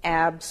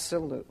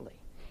 Absolutely.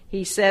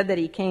 He said that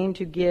he came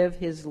to give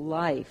his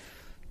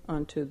life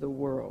unto the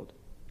world.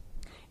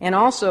 And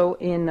also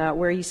in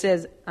where he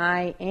says,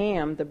 I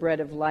am the bread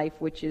of life,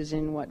 which is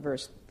in what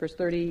verse? Verse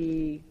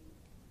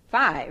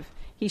 35.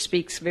 He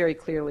speaks very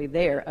clearly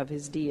there of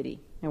his deity.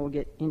 And we'll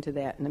get into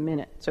that in a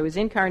minute. So his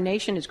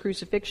incarnation, his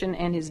crucifixion,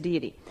 and his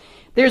deity.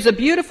 There's a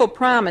beautiful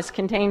promise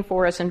contained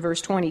for us in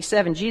verse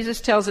 27. Jesus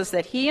tells us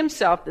that he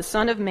himself, the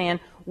Son of Man,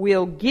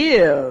 will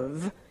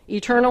give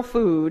eternal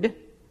food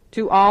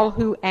to all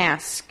who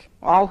ask,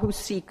 all who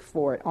seek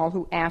for it, all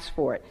who ask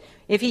for it.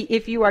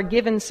 If you are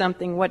given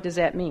something, what does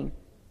that mean?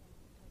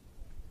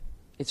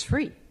 It's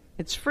free.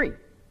 It's free.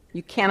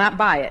 You cannot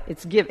buy it.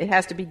 It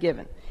has to be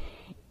given.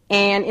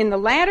 And in the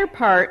latter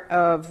part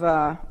of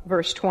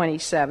verse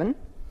 27,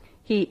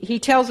 he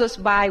tells us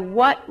by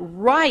what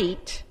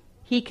right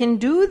he can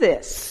do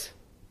this.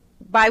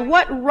 By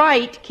what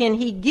right can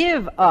he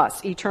give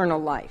us eternal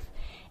life?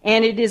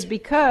 And it is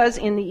because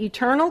in the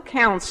eternal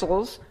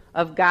counsels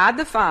of God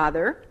the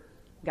Father,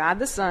 God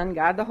the Son,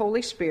 God the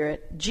Holy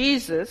Spirit,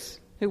 Jesus,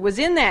 who was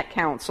in that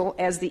council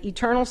as the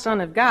eternal Son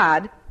of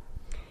God,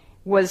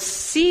 was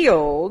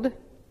sealed,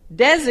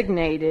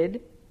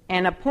 designated,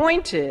 and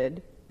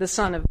appointed the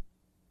Son of God.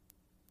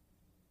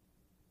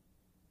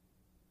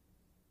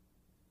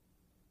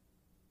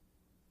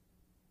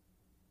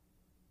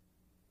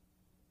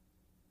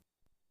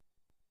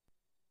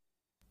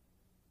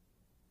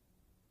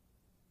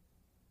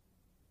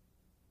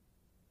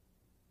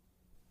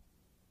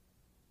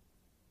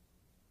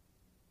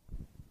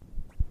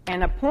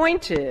 And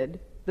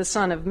appointed the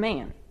Son of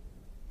Man,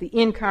 the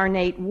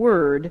incarnate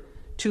Word,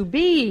 to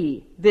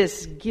be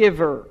this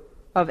giver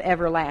of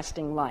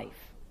everlasting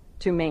life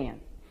to man.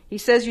 He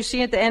says, you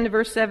see at the end of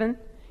verse 7,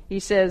 he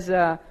says,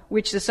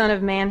 which the Son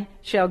of Man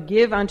shall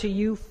give unto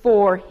you,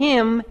 for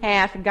him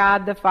hath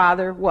God the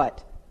Father,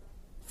 what?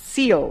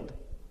 Sealed.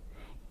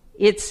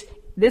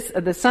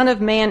 The Son of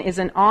Man is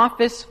an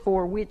office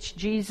for which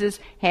Jesus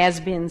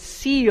has been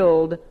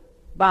sealed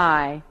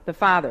by the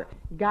Father.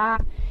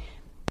 God.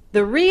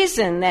 The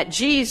reason that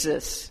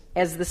Jesus,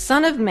 as the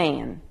Son of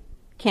Man,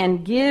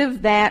 can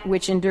give that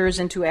which endures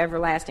into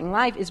everlasting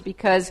life is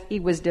because he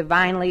was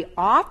divinely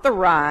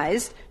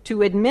authorized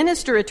to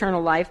administer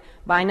eternal life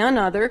by none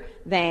other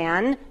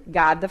than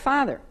God the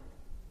Father.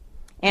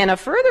 And a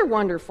further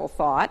wonderful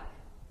thought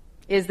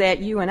is that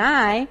you and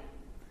I,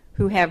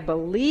 who have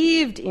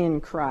believed in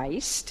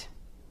Christ,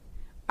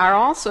 are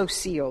also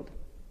sealed.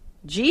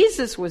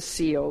 Jesus was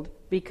sealed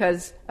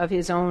because of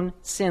his own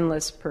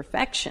sinless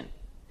perfection.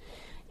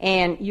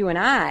 And you and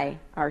I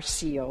are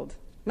sealed,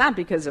 not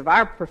because of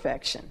our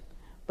perfection,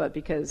 but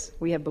because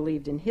we have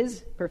believed in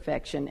his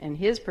perfection, and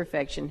his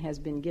perfection has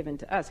been given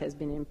to us, has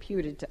been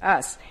imputed to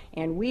us.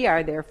 And we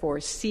are therefore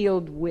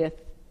sealed with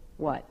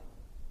what?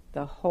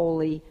 The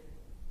Holy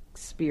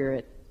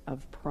Spirit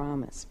of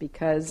promise,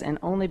 because and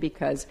only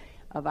because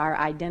of our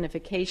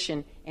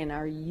identification and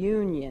our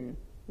union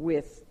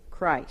with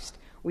Christ.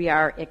 We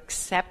are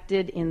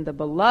accepted in the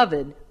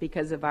beloved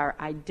because of our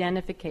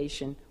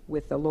identification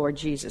with the Lord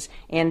Jesus.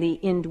 And the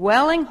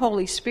indwelling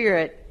Holy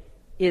Spirit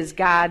is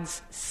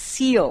God's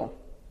seal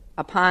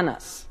upon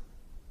us.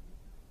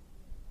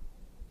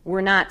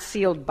 We're not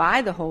sealed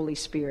by the Holy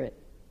Spirit.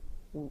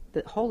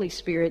 The Holy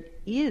Spirit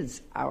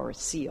is our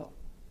seal.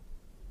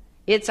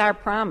 It's our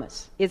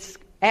promise. It's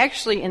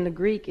actually, in the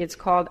Greek, it's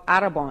called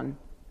arabon.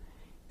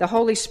 The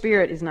Holy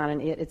Spirit is not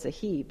an it, it's a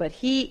he. But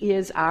he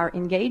is our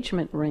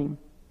engagement ring.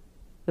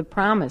 The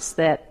promise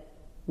that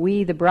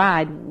we, the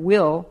bride,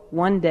 will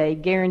one day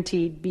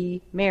guaranteed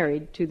be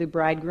married to the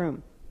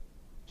bridegroom.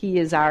 He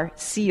is our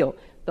seal.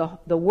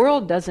 The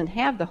world doesn't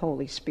have the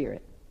Holy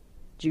Spirit.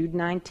 Jude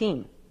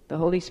 19. The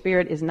Holy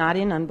Spirit is not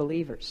in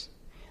unbelievers.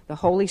 The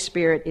Holy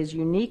Spirit is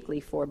uniquely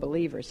for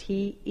believers.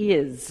 He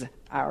is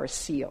our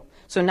seal.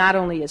 So not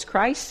only is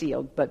Christ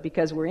sealed, but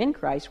because we're in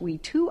Christ, we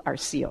too are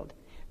sealed.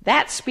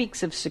 That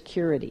speaks of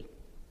security.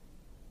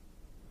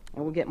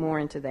 And we'll get more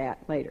into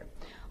that later.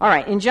 All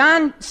right, in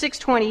John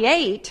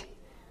 6:28,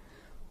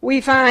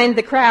 we find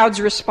the crowd's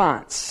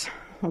response.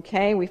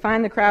 Okay, we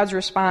find the crowd's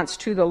response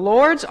to the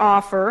Lord's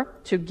offer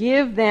to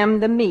give them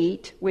the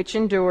meat which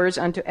endures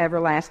unto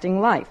everlasting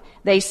life.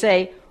 They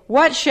say,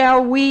 "What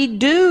shall we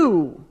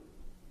do?"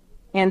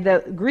 And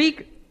the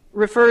Greek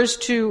refers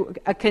to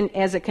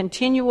as a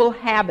continual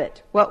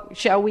habit. What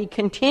shall we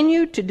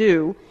continue to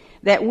do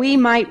that we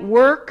might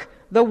work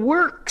the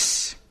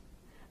works?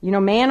 You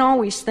know, man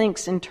always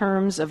thinks in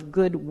terms of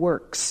good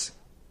works.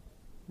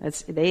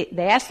 They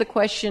ask the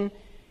question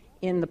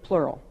in the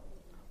plural.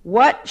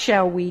 What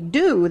shall we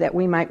do that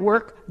we might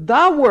work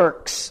the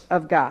works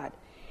of God?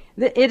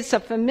 It's a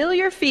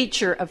familiar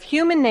feature of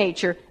human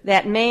nature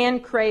that man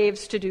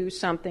craves to do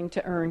something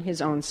to earn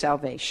his own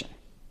salvation.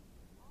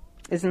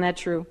 Isn't that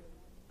true?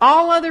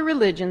 All other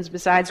religions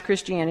besides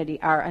Christianity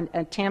are an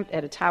attempt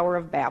at a Tower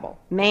of Babel.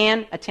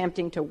 Man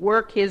attempting to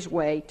work his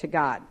way to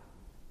God.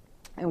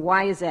 And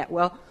why is that?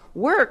 Well,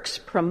 works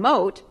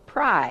promote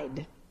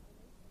pride.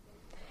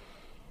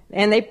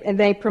 And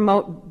they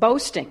promote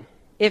boasting.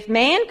 If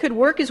man could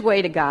work his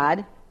way to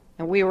God,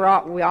 and we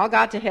all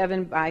got to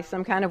heaven by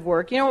some kind of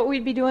work, you know what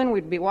we'd be doing?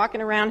 We'd be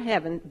walking around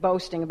heaven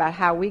boasting about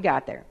how we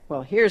got there.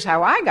 Well, here's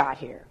how I got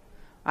here.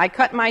 I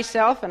cut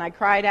myself, and I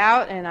cried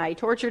out, and I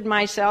tortured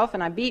myself,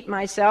 and I beat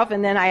myself,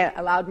 and then I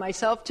allowed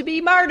myself to be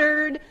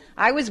martyred.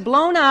 I was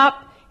blown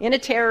up in a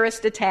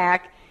terrorist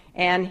attack,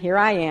 and here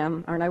I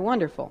am. Aren't I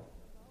wonderful?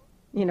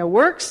 You know,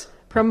 works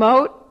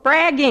promote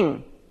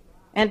bragging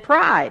and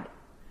pride.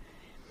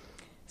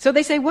 So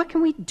they say, what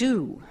can we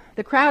do?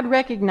 The crowd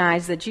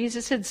recognized that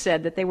Jesus had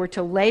said that they were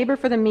to labor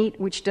for the meat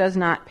which does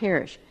not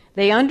perish.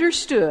 They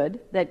understood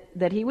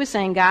that he was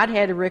saying God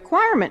had a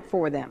requirement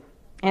for them.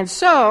 And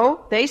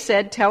so they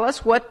said, tell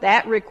us what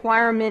that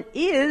requirement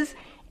is,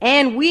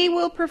 and we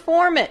will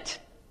perform it.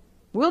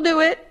 We'll do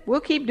it. We'll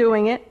keep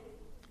doing it.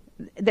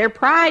 Their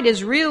pride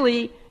is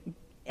really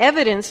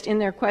evidenced in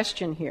their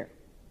question here.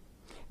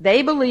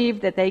 They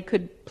believed that they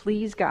could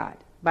please God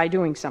by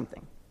doing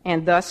something,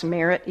 and thus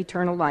merit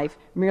eternal life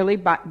merely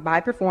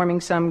by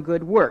performing some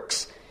good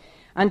works.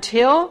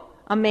 Until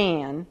a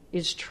man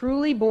is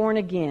truly born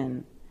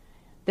again,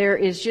 there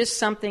is just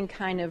something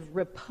kind of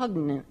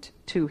repugnant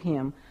to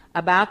him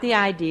about the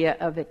idea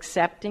of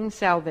accepting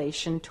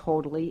salvation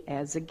totally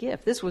as a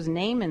gift. This was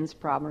Naaman's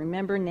problem.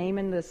 Remember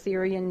Naaman, the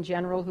Syrian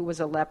general who was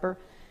a leper?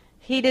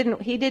 He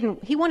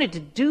wanted to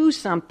do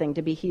something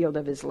to be healed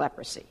of his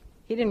leprosy.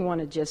 He didn't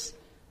want to just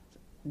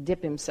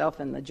dip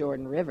himself in the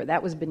Jordan River.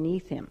 That was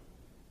beneath him.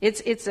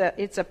 It's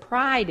a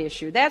pride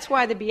issue. That's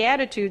why the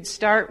Beatitudes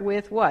start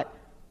with what?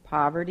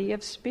 Poverty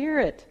of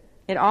spirit.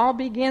 It all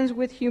begins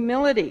with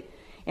humility.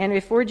 And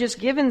if we're just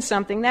given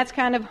something, that's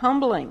kind of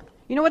humbling.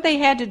 You know what they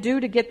had to do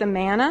to get the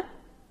manna?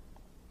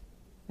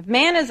 If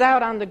manna's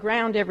out on the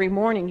ground every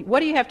morning,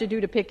 what do you have to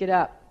do to pick it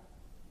up?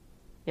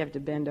 You have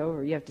to bend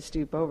over. You have to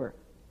stoop over.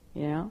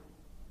 You know?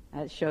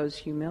 That shows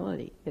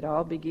humility. It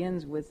all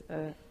begins with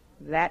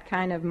that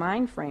kind of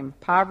mind frame,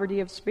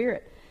 poverty of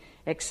spirit.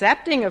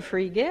 Accepting a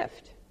free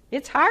gift.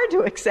 It's hard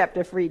to accept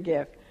a free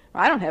gift.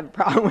 I don't have a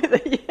problem with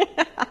it.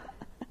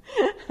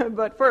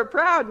 But for a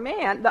proud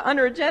man, the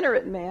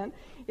unregenerate man,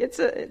 it's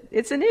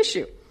an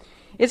issue.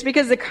 It's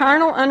because the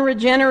carnal,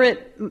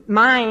 unregenerate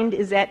mind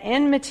is at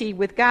enmity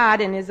with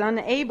God and is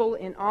unable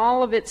in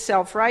all of its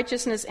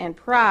self-righteousness and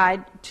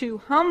pride to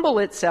humble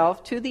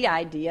itself to the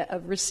idea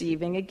of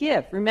receiving a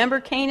gift. Remember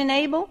Cain and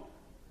Abel?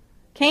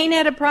 Cain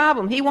had a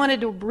problem. He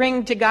wanted to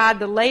bring to God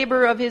the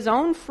labor of his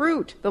own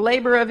fruit, the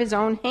labor of his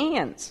own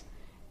hands.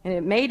 And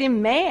it made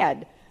him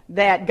mad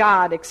that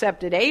God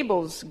accepted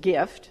Abel's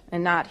gift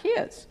and not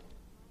his.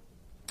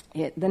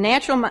 The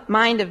natural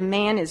mind of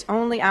man is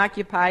only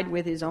occupied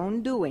with his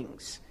own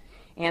doings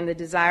and the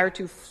desire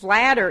to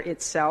flatter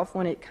itself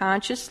when it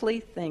consciously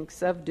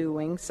thinks of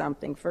doing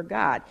something for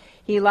God.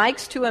 He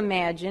likes to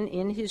imagine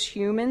in his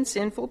human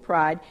sinful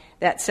pride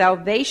that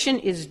salvation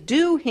is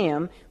due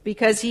him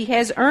because he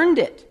has earned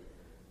it.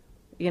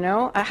 You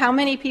know, how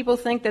many people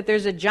think that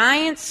there's a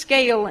giant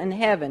scale in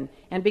heaven,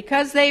 and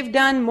because they've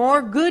done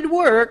more good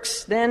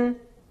works than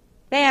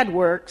bad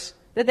works,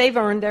 that they've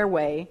earned their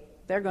way,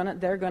 they're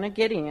gonna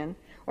get in?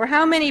 Or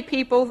how many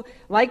people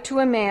like to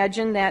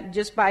imagine that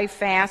just by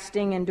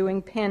fasting and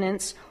doing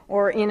penance,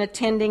 or in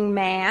attending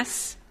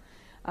Mass,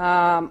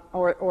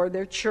 or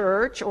their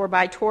church, or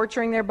by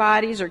torturing their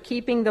bodies, or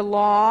keeping the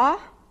law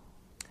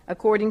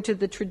according to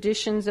the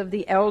traditions of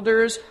the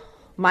elders,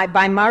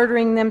 by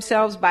martyring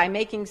themselves, by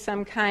making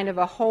some kind of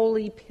a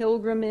holy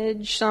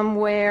pilgrimage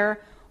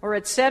somewhere, or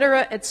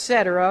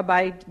etc.,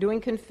 by doing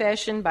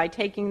confession, by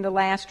taking the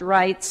last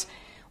rites,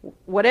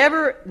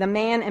 whatever the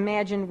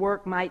man-imagined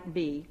work might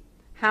be,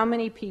 how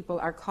many people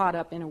are caught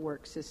up in a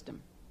work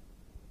system?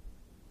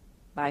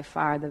 By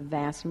far the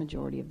vast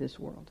majority of this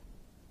world.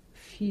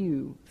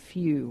 Few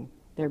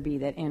there be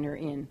that enter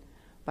in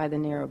by the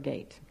narrow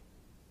gate,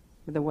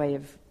 the way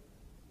of,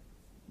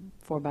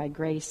 for by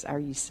grace are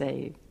ye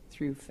saved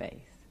through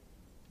faith,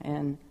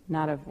 and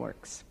not of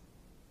works.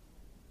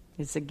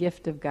 It's a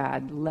gift of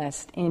God,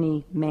 lest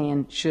any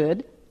man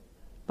should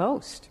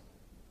boast.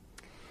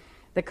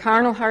 The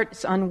carnal heart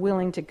is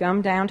unwilling to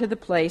come down to the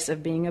place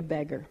of being a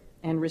beggar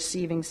and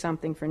receiving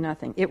something for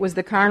nothing. It was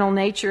the carnal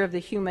nature of the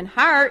human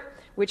heart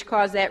which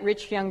caused that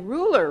rich young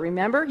ruler.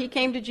 Remember, he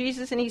came to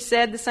Jesus and he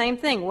said the same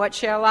thing. What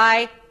shall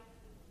I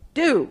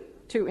do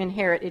to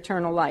inherit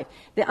eternal life?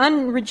 The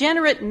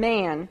unregenerate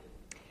man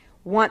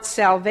wants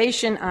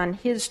salvation on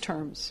his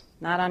terms,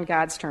 not on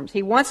God's terms.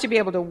 He wants to be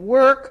able to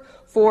work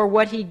for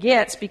what he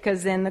gets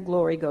because then the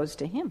glory goes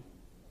to him.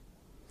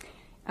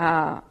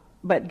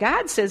 But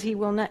God says he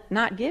will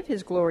not give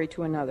his glory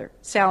to another.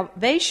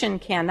 Salvation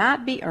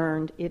cannot be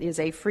earned. It is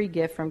a free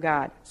gift from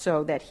God,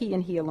 so that he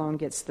and he alone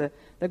gets the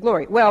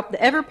glory. Well,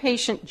 the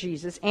ever-patient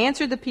Jesus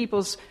answered the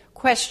people's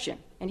question.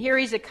 And here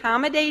he's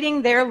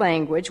accommodating their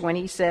language when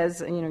he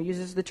says,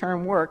 uses the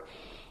term work.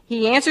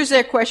 He answers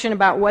their question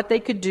about what they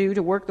could do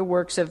to work the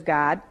works of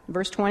God,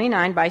 verse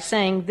 29, by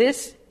saying,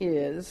 "This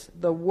is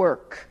the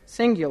work,"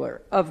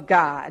 singular, "of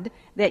God,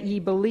 that ye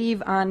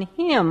believe on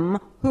him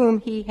whom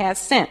he has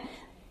sent."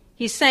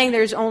 He's saying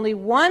there's only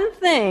one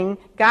thing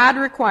God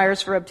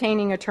requires for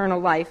obtaining eternal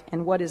life,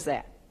 and what is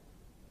that?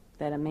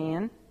 That a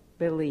man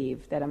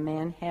believe, that a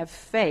man have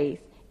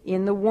faith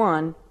in the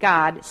one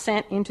God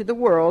sent into the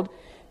world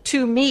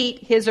to meet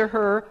his or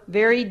her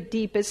very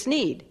deepest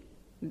need,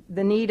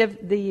 the need of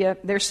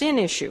their sin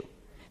issue.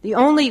 The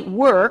only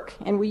work,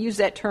 and we use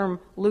that term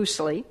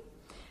loosely,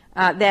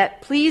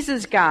 that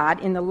pleases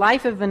God in the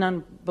life of an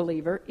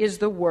unbeliever is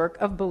the work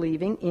of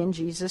believing in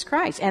Jesus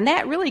Christ. And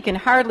that really can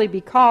hardly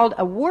be called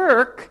a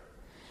work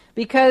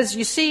because,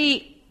 you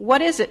see,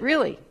 what is it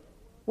really?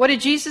 What did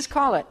Jesus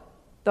call it?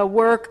 The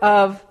work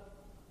of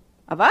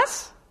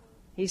us?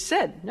 He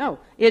said, no,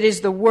 it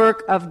is the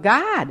work of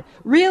God.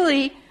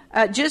 Really,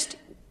 just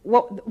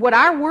what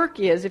our work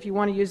is, if you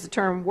want to use the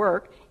term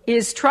work,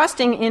 is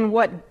trusting in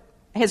what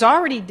has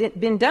already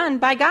been done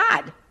by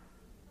God.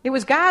 It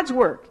was God's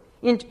work.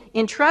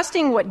 In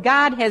trusting what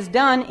God has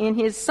done in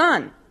his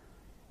Son,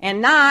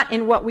 and not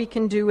in what we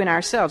can do in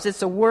ourselves. It's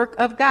the work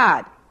of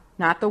God,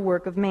 not the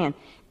work of man.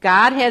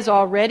 God has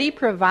already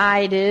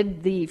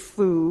provided the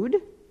food,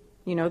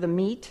 the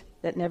meat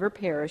that never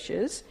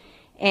perishes,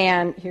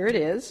 and here it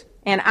is.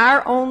 And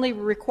our only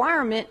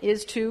requirement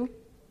is to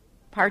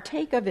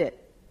partake of it.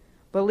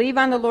 Believe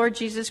on the Lord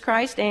Jesus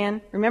Christ,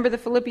 and remember the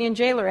Philippian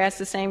jailer asked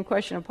the same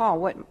question of Paul,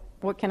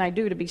 what can I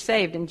do to be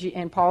saved?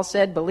 And Paul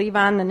said, believe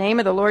on the name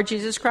of the Lord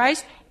Jesus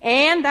Christ,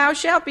 and thou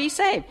shalt be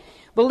saved.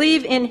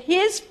 Believe in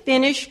his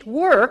finished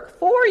work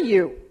for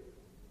you.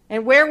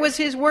 And where was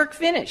his work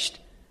finished?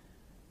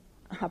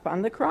 Up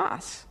on the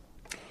cross.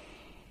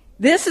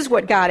 This is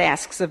what God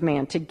asks of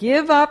man, to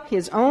give up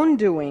his own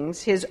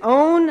doings, his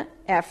own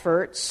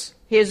efforts,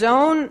 his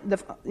own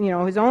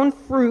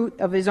fruit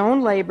of his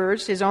own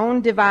labors, his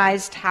own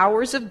devised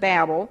towers of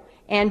Babel,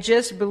 and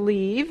just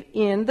believe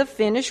in the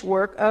finished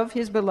work of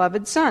his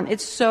beloved Son.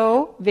 It's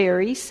so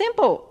very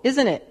simple,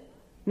 isn't it?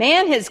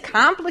 Man has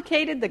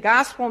complicated the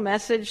gospel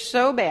message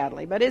so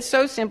badly, but it's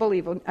so simple,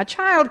 even a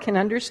child can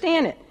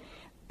understand it.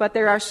 But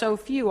there are so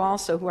few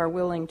also who are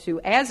willing to,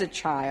 as a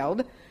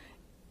child,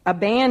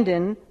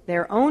 abandon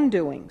their own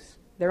doings,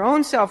 their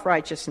own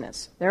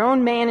self-righteousness, their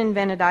own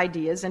man-invented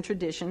ideas and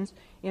traditions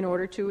in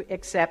order to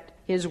accept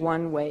his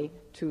one way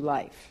to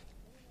life.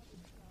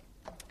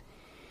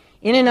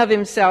 In and of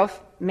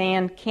himself,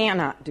 man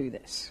cannot do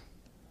this.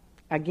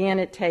 Again,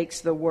 it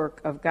takes the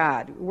work of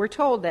God. We're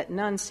told that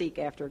none seek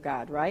after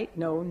God, right?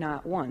 No,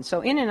 not one.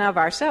 So in and of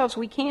ourselves,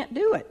 we can't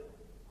do it.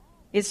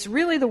 It's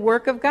really the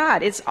work of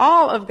God. It's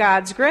all of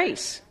God's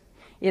grace.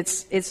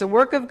 It's the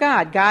work of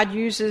God. God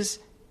uses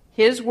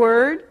his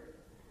word,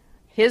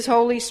 his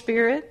Holy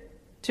Spirit,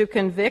 to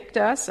convict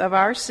us of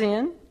our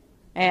sin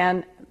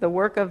and the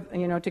work of,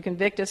 to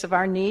convict us of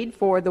our need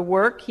for the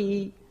work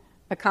he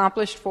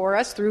accomplished for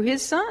us through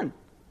his Son.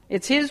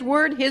 It's his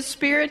word, his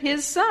Spirit,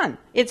 his Son.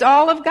 It's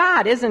all of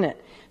God, isn't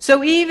it?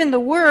 So even the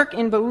work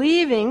in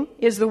believing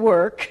is the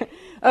work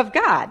of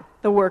God,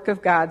 the work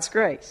of God's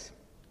grace.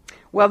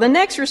 Well, the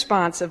next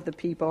response of the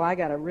people, I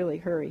got to really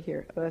hurry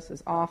here. Oh, this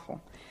is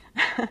awful.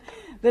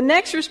 The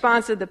next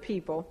response of the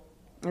people,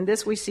 and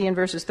this we see in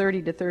verses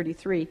 30 to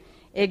 33,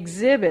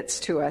 exhibits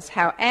to us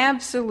how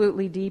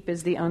absolutely deep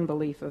is the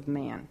unbelief of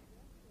man.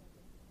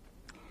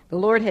 The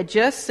Lord had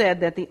just said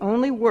that the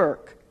only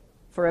work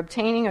for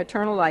obtaining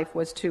eternal life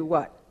was to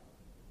what?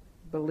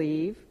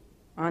 Believe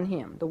on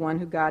him, the one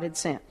who God had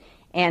sent.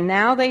 And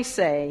now they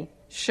say,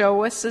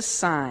 show us a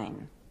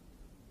sign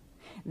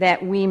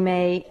that we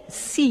may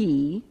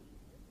see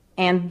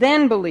and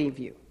then believe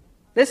you.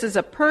 This is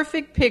a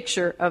perfect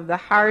picture of the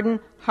hardened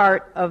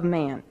heart of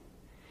man.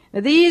 Now,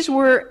 these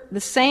were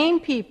the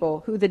same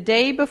people who the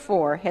day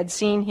before had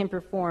seen him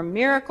perform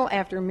miracle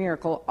after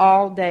miracle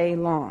all day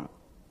long.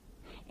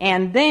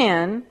 And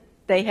then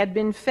they had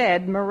been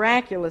fed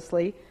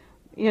miraculously,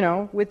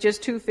 with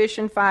just 2 fish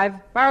and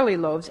 5 barley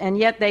loaves. And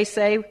yet they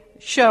say,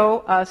 show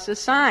us a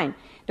sign.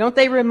 Don't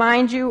they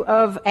remind you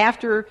of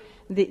after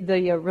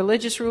the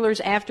religious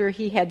rulers, after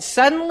he had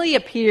suddenly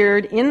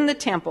appeared in the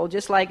temple,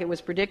 just like it was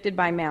predicted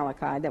by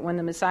Malachi, that when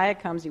the Messiah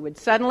comes, he would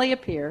suddenly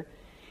appear.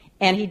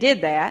 And he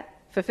did that,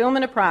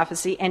 fulfillment of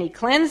prophecy, and he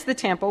cleansed the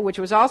temple, which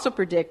was also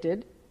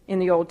predicted in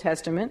the Old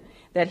Testament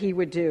that he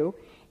would do.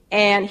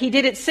 And he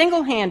did it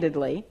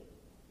single-handedly,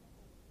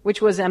 which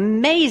was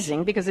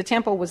amazing because the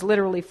temple was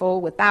literally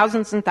full with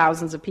thousands and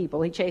thousands of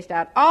people. He chased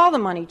out all the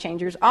money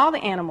changers, all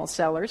the animal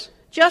sellers,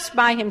 just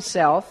by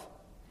himself.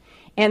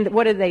 And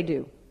what did they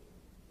do?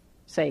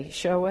 Say,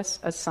 show us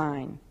a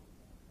sign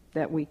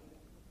that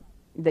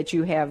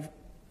you have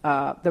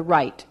the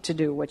right to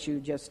do what you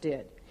just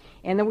did.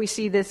 And then we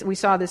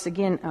saw this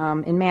again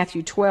in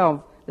Matthew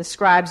 12, the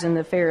scribes and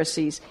the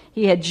Pharisees.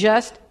 He had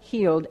just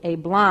healed a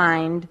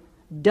blind,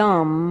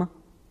 dumb,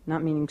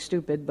 not meaning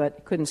stupid,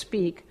 but couldn't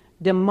speak,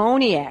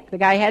 demoniac. The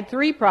guy had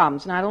 3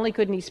 problems. Not only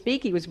couldn't he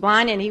speak, he was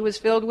blind and he was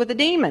filled with a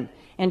demon.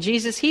 And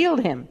Jesus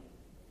healed him.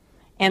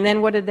 And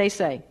then what did they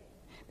say?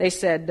 They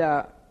said,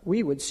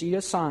 we would see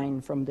a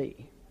sign from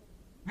thee.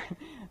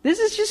 This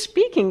is just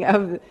speaking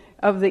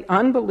of the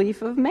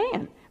unbelief of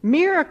man.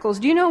 Miracles,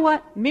 do you know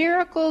what?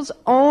 Miracles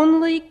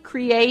only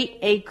create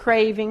a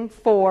craving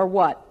for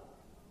what?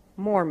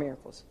 More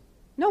miracles.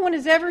 No one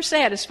is ever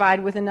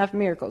satisfied with enough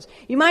miracles.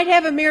 You might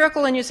have a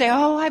miracle and you say,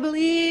 oh, I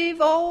believe,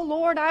 oh,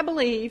 Lord, I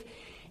believe.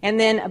 And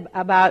then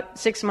about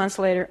 6 months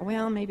later,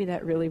 well, maybe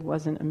that really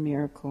wasn't a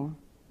miracle.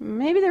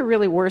 Maybe there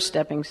really were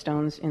stepping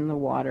stones in the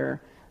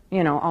water.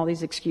 All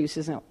these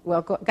excuses.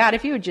 Well, God,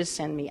 if you would just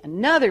send me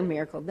another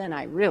miracle, then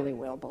I really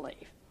will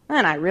believe.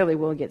 Then I really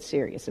will get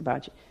serious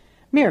about you.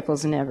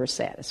 Miracles never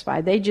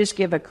satisfy. They just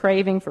give a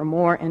craving for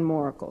more and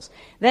more miracles.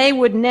 They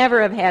would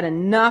never have had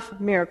enough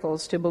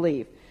miracles to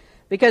believe.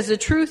 Because the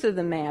truth of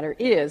the matter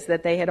is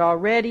that they had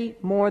already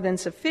more than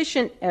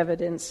sufficient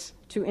evidence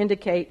to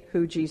indicate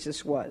who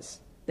Jesus was.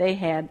 They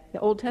had the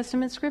Old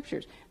Testament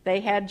scriptures.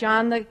 They had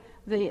John the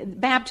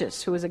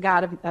Baptist, who was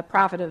a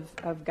prophet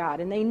of God,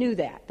 and they knew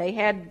that. They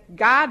had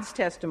God's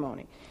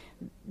testimony.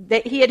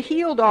 He had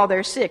healed all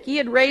their sick. He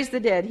had raised the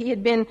dead. He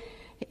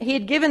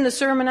had given the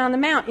Sermon on the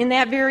Mount in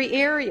that very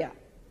area.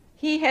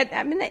 He had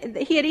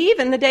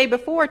even the day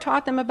before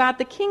taught them about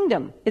the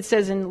kingdom. It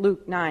says in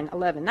Luke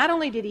 9:11. Not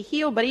only did he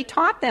heal, but he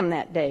taught them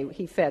that day.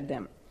 He fed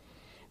them.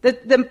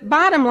 The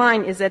bottom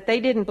line is that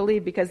they didn't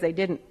believe because they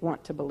didn't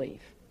want to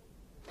believe.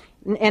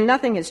 And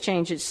nothing has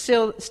changed. It's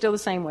still the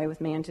same way with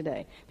man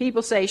today.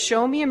 People say,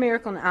 show me a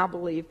miracle and I'll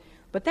believe.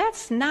 But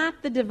that's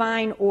not the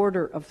divine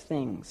order of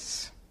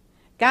things.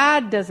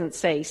 God doesn't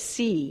say,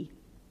 see,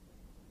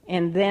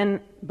 and then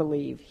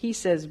believe. He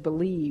says,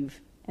 believe,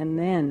 and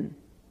then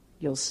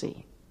you'll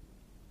see.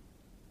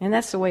 And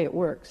that's the way it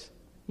works.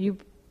 You,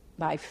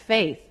 by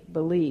faith,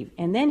 believe.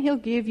 And then he'll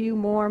give you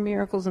more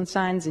miracles and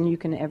signs than you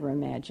can ever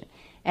imagine.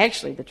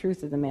 Actually, the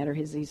truth of the matter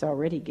is he's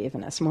already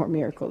given us more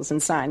miracles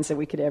and signs than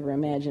we could ever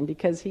imagine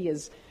because he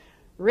has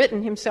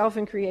written himself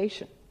in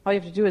creation. All you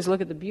have to do is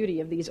look at the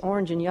beauty of these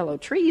orange and yellow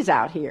trees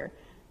out here.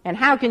 And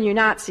how can you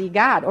not see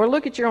God? Or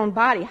look at your own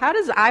body. How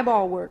does the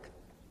eyeball work?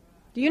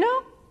 Do you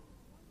know?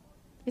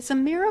 It's a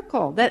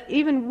miracle that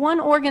even one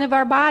organ of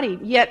our body,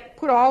 yet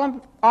put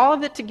all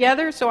of it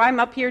together, so I'm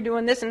up here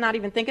doing this and not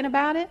even thinking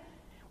about it.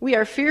 We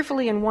are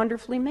fearfully and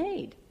wonderfully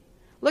made.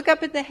 Look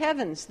up at the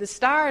heavens. The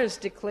stars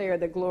declare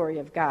the glory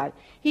of God.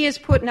 He has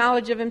put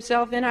knowledge of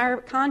himself in our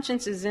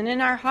consciences and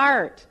in our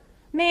heart.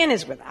 Man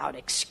is without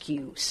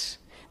excuse.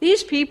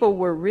 These people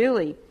were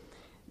really,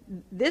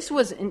 this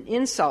was an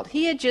insult.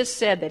 He had just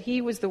said that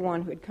he was the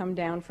one who had come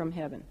down from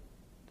heaven.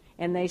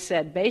 And they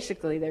said,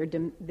 basically,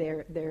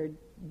 they're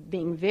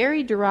being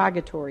very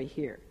derogatory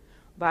here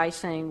by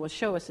saying, well,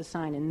 show us a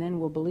sign and then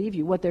we'll believe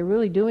you. What they're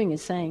really doing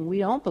is saying, we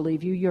don't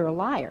believe you, you're a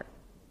liar,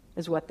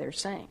 is what they're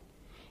saying.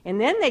 And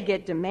then they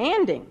get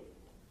demanding.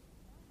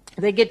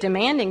 They get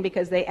demanding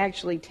because they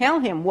actually tell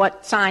him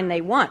what sign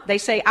they want. They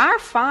say, our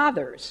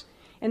fathers,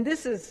 and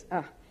this is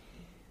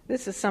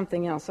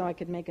something else, so I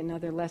could make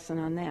another lesson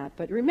on that.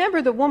 But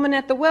remember, the woman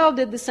at the well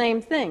did the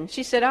same thing.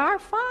 She said, our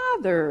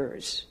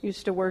fathers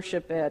used to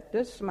worship at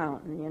this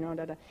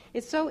mountain,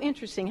 It's so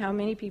interesting how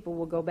many people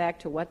will go back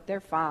to what their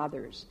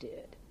fathers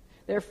did,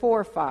 their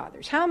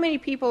forefathers. How many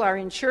people are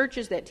in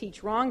churches that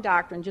teach wrong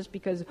doctrine just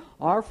because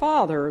our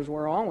fathers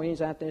were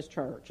always at this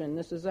church, and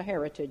this is a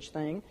heritage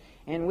thing,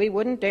 and we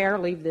wouldn't dare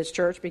leave this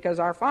church because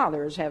our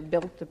fathers have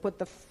built to put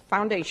the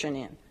foundation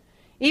in.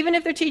 Even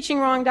if they're teaching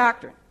wrong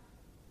doctrine.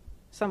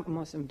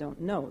 Most of them don't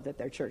know that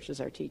their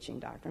churches are teaching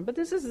doctrine. But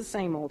this is the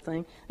same old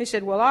thing. They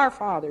said, well, our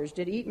fathers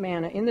did eat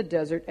manna in the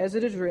desert, as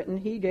it is written,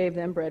 he gave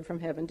them bread from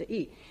heaven to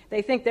eat.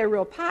 They think they're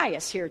real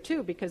pious here,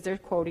 too, because they're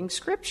quoting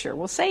Scripture.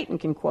 Well, Satan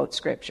can quote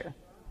Scripture.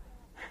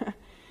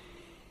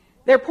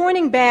 They're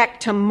pointing back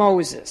to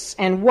Moses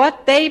and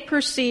what they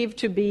perceived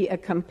to be a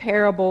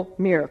comparable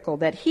miracle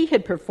that he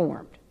had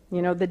performed.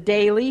 The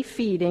daily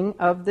feeding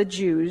of the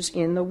Jews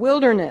in the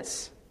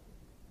wilderness.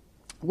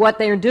 What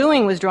they're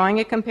doing was drawing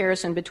a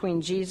comparison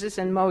between Jesus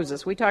and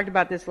Moses. We talked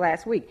about this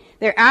last week.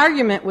 Their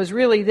argument was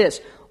really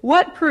this: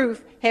 what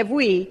proof have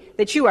we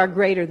that you are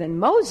greater than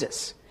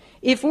Moses?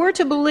 If we're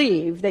to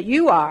believe that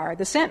you are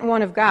the sent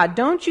one of God,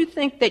 don't you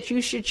think that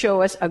you should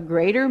show us a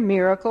greater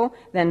miracle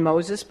than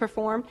Moses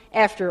performed?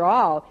 After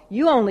all,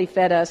 you only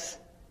fed us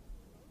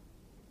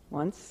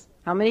once.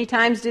 How many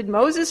times did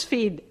Moses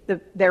feed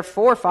their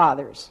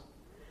forefathers?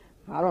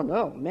 I don't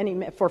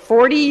know. For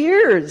 40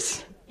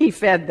 years he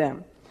fed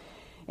them.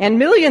 And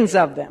millions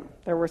of them.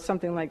 There were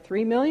something like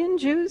 3 million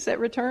Jews that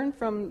returned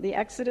from the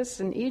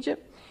Exodus in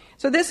Egypt.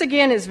 So this,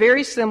 again, is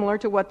very similar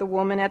to what the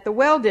woman at the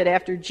well did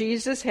after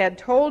Jesus had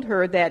told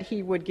her that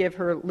he would give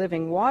her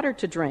living water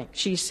to drink.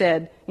 She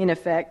said, in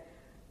effect,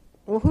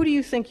 well, who do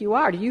you think you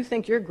are? Do you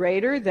think you're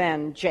greater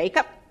than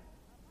Jacob,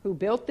 who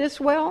built this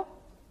well?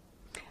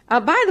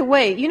 By the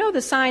way,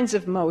 the signs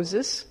of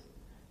Moses?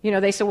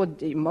 They said, well,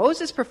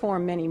 Moses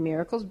performed many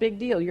miracles. Big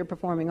deal, you're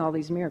performing all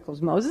these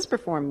miracles. Moses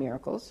performed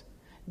miracles.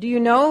 Do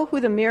you know who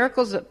the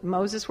miracles of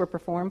Moses were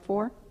performed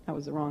for? That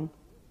was the wrong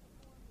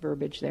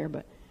verbiage there,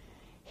 but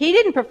he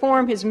didn't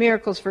perform his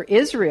miracles for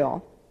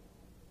Israel.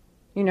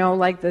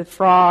 Like the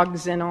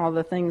frogs and all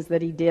the things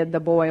that he did,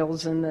 the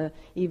boils and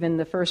even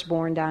the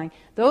firstborn dying.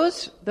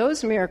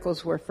 Those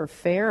miracles were for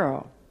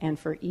Pharaoh and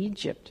for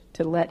Egypt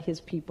to let his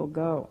people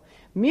go.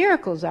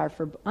 Miracles are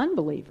for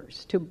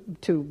unbelievers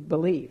to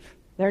believe.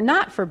 They're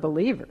not for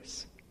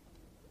believers.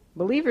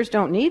 Believers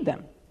don't need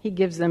them. He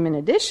gives them in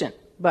addition,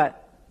 but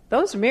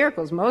those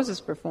miracles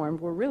Moses performed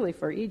were really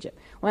for Egypt.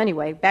 Well,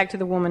 anyway, back to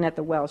the woman at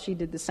the well. She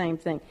did the same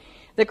thing.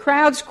 The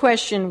crowd's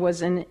question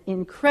was an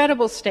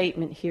incredible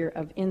statement here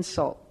of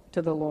insult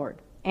to the Lord.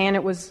 And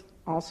it was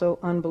also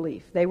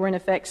unbelief. They were in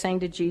effect saying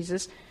to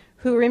Jesus,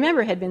 who,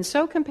 remember, had been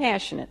so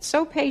compassionate,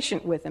 so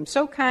patient with them,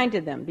 so kind to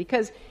them,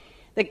 because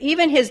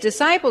even his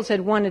disciples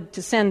had wanted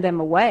to send them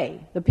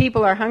away. The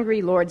people are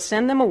hungry, Lord,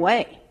 send them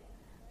away.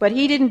 But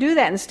he didn't do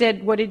that.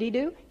 Instead, what did he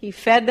do? He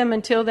fed them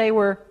until they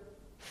were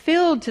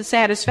filled to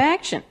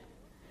satisfaction.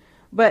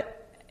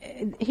 But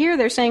here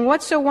they're saying,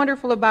 what's so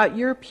wonderful about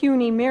your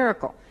puny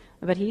miracle?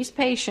 But he's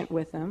patient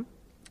with them,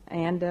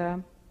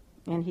 and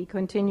he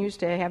continues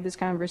to have this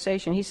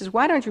conversation. He says,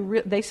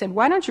 they said,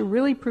 why don't you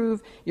really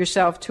prove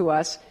yourself to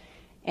us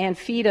and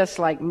feed us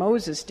like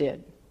Moses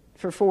did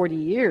for 40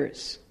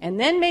 years? And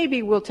then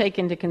maybe we'll take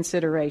into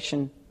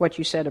consideration what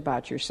you said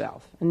about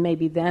yourself, and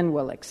maybe then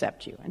we'll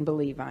accept you and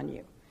believe on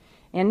you.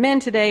 And men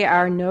today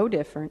are no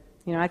different.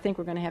 I think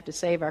we're going to have to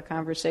save our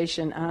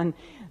conversation on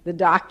the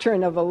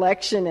doctrine of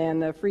election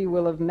and the free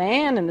will of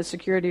man and the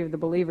security of the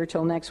believer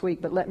till next week.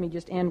 But let me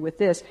just end with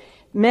this.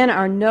 Men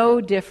are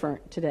no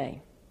different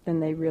today than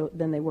they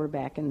were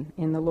back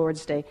in the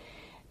Lord's day.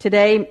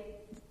 Today,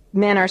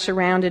 men are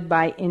surrounded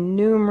by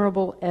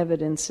innumerable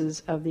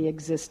evidences of the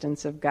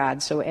existence of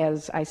God. So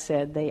as I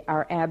said, they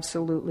are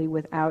absolutely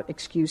without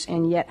excuse.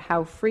 And yet,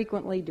 how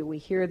frequently do we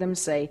hear them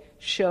say,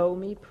 show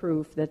me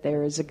proof that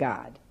there is a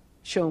God.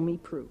 Show me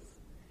proof.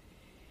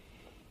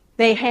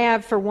 They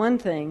have, for one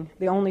thing,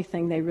 the only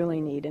thing they really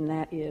need, and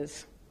that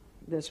is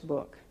this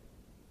book.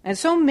 And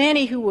so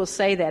many who will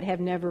say that have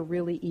never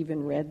really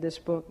even read this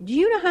book. Do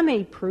you know how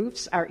many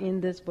proofs are in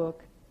this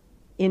book?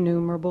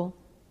 Innumerable.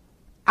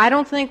 I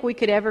don't think we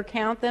could ever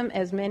count them,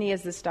 as many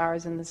as the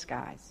stars in the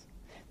skies.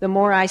 The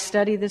more I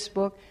study this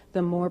book,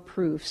 the more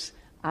proofs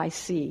I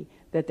see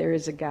that there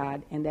is a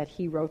God and that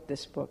he wrote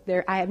this book.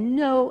 I have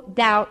no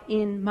doubt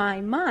in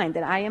my mind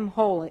that I am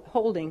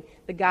holding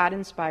the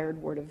God-inspired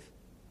word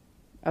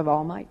of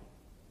Almighty.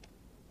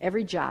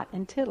 Every jot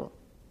and tittle.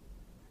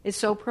 It's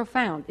so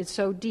profound. It's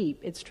so deep.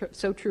 It's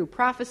so true.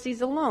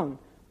 Prophecies alone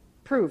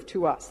prove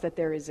to us that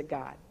there is a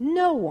God.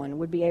 No one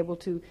would be able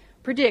to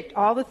predict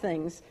all the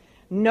things,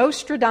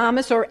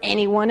 Nostradamus or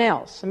anyone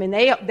else. I mean,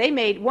 they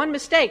made one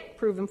mistake,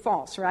 prove them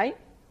false, right?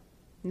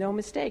 No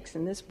mistakes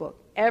in this book.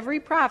 Every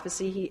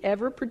prophecy he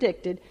ever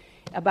predicted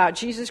about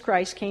Jesus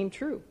Christ came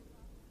true.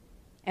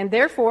 And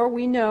therefore,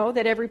 we know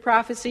that every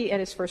prophecy at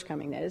his first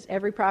coming, that is,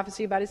 every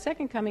prophecy about his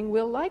second coming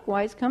will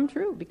likewise come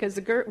true, because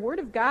the word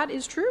of God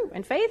is true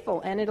and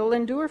faithful, and it'll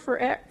endure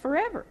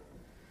forever.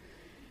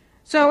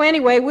 So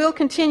anyway, we'll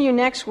continue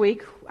next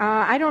week.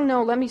 I don't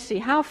know, let me see,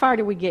 how far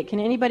do we get? Can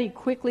anybody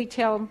quickly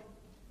tell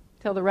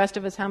the rest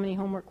of us how many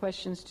homework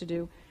questions to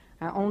do?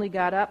 I only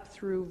got up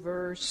through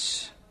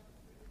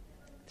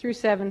through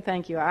 7,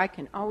 thank you. I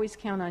can always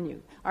count on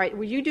you. All right,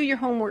 will you do your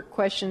homework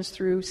questions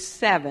through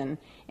 7?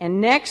 And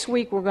next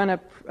week we're going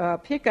to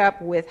pick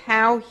up with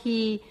how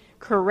he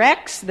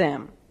corrects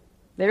them.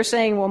 They're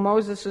saying, well,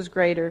 Moses is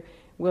greater.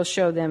 He'll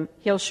show them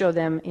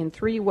in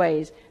 3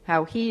 ways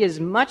how he is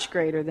much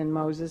greater than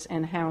Moses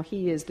and how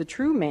he is the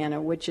true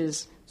manna, which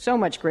is so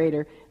much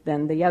greater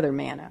than the other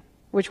manna,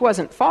 which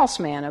wasn't false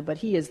manna, but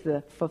he is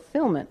the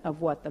fulfillment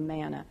of what the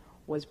manna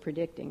was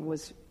predicting,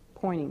 was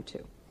pointing to.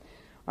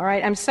 All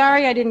right, I'm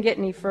sorry I didn't get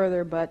any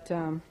further, but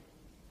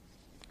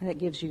that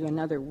gives you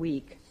another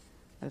week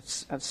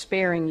of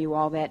sparing you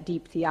all that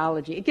deep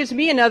theology. It gives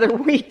me another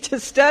week to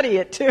study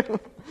it, too.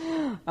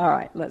 All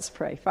right, let's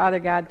pray. Father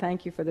God,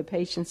 thank you for the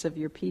patience of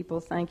your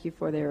people. Thank you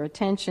for their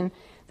attention.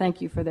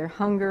 Thank you for their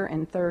hunger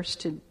and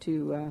thirst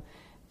to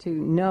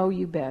know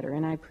you better.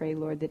 And I pray,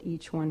 Lord, that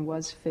each one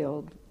was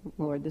filled,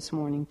 Lord, this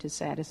morning to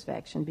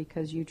satisfaction,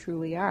 because you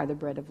truly are the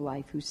bread of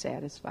life who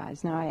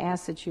satisfies. Now I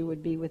ask that you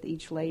would be with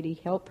each lady.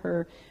 Help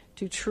her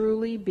to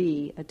truly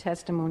be a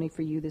testimony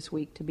for you this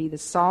week, to be the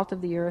salt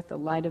of the earth, the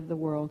light of the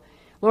world.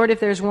 Lord,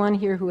 if there's one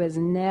here who has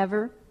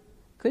never,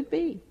 could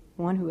be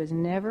one who has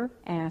never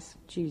asked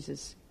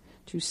Jesus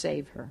to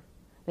save her,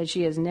 that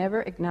she has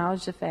never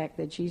acknowledged the fact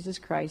that Jesus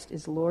Christ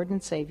is Lord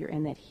and Savior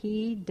and that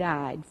he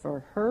died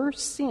for her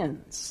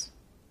sins.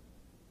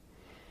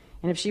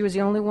 And if she was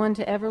the only one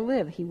to ever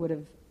live, he would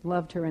have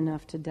loved her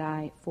enough to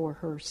die for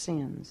her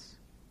sins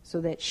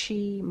so that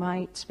she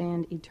might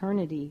spend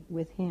eternity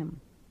with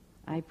him.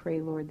 I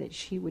pray, Lord, that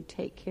she would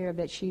take care of,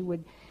 that she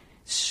would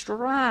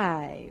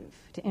strive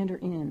to enter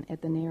in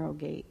at the narrow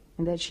gate,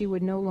 and that she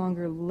would no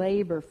longer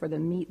labor for the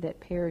meat that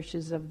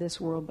perishes of this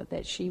world, but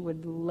that she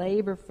would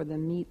labor for the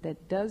meat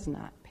that does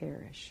not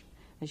perish,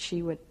 that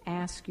she would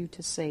ask you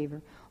to save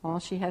her. All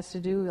she has to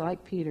do,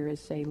 like Peter, is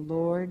say,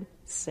 Lord,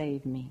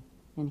 save me,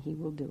 and he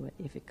will do it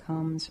if it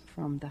comes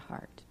from the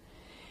heart.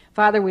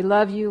 Father, we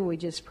love you. We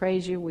just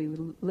praise you. We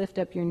lift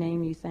up your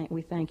name.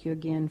 We thank you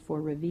again for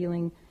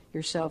revealing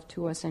yourself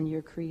to us in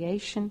your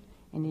creation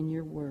and in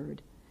your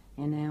word.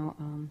 And now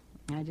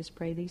I just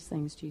pray these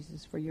things,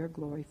 Jesus, for your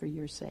glory, for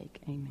your sake.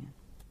 Amen.